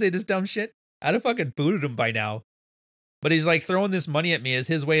chats to say this dumb shit, I'd have fucking booted him by now. But he's like throwing this money at me as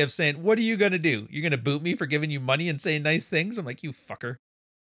his way of saying, what are you going to do? You're going to boot me for giving you money and saying nice things? I'm like, you fucker.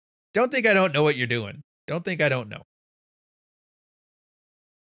 Don't think I don't know what you're doing. Don't think I don't know.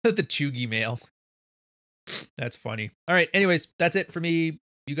 The Chugi mail. That's funny. All right. Anyways, that's it for me.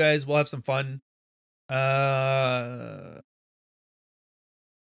 You guys will have some fun. Who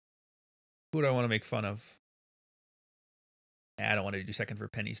do I want to make fun of? I don't want to do second for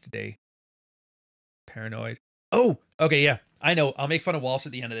pennies today. Paranoid. Oh, okay, yeah. I know. I'll make fun of Walsh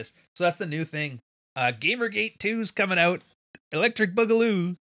at the end of this. So that's the new thing. Gamergate 2's coming out. Electric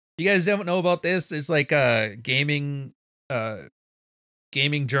Boogaloo. You guys don't know about this? It's like gaming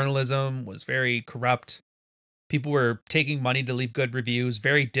journalism was very corrupt. People were taking money to leave good reviews.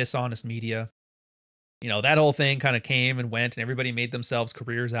 Very dishonest media. You know, that whole thing kind of came and went, and everybody made themselves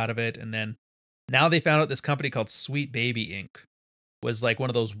careers out of it. And then now they found out this company called Sweet Baby Inc. was like one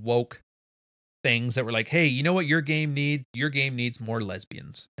of those woke things that were like, hey, you know what your game needs? Your game needs more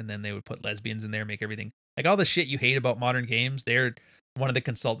lesbians. And then they would put lesbians in there, make everything like all the shit you hate about modern games. They're one of the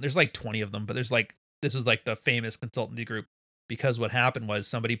consultants. There's like 20 of them, but there's like, this is like the famous consultancy group, because what happened was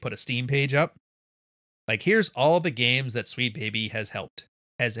somebody put a Steam page up. Like, here's all the games that Sweet Baby has helped,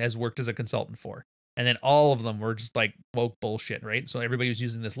 has worked as a consultant for. And then all of them were just like woke bullshit, right? So everybody was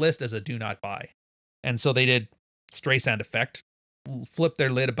using this list as a do not buy. And so they did Streisand Effect, flipped their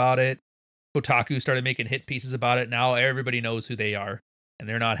lid about it. Kotaku started making hit pieces about it. Now everybody knows who they are, and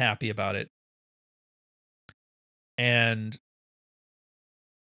they're not happy about it. And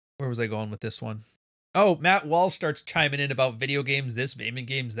where was I going with this one? Oh, Matt Walsh starts chiming in about video games this, gaming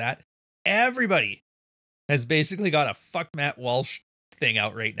games that. Everybody has basically got a fuck Matt Walsh thing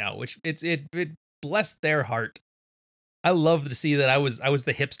out right now, which it blessed their heart. I love to see that I was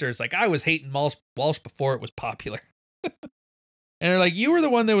the hipsters. Like, I was hating Walsh before it was popular. And they're like, you were the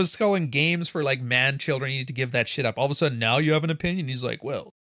one that was sculling games for like man children. You need to give that shit up. All of a sudden now you have an opinion. He's like, well,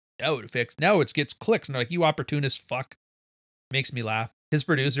 now it gets clicks. And they're like, you opportunist fuck. Makes me laugh. His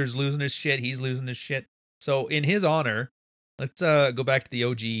producer's losing his shit. He's losing his shit. So in his honor, let's go back to the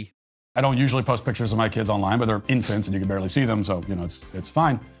OG. I don't usually post pictures of my kids online, but they're infants and you can barely see them. So, you know, it's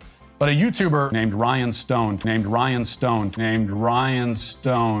fine. But a YouTuber named Ryan Stone tweeted,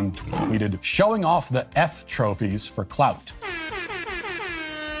 showing off the F trophies for clout.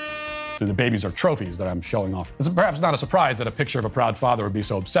 So the babies are trophies that I'm showing off. It's perhaps not a surprise that a picture of a proud father would be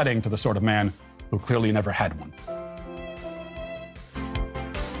so upsetting to the sort of man who clearly never had one.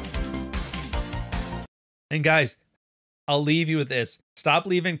 And guys, I'll leave you with this. Stop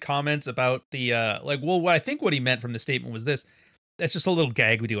leaving comments about the, what I think what he meant from the statement was this. That's just a little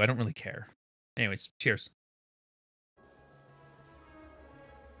gag we do. I don't really care. Anyways, cheers.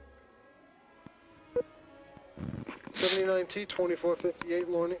 '79T 2458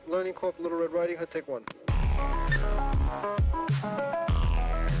 Learning Corp. Little Red Riding Hood. Take one.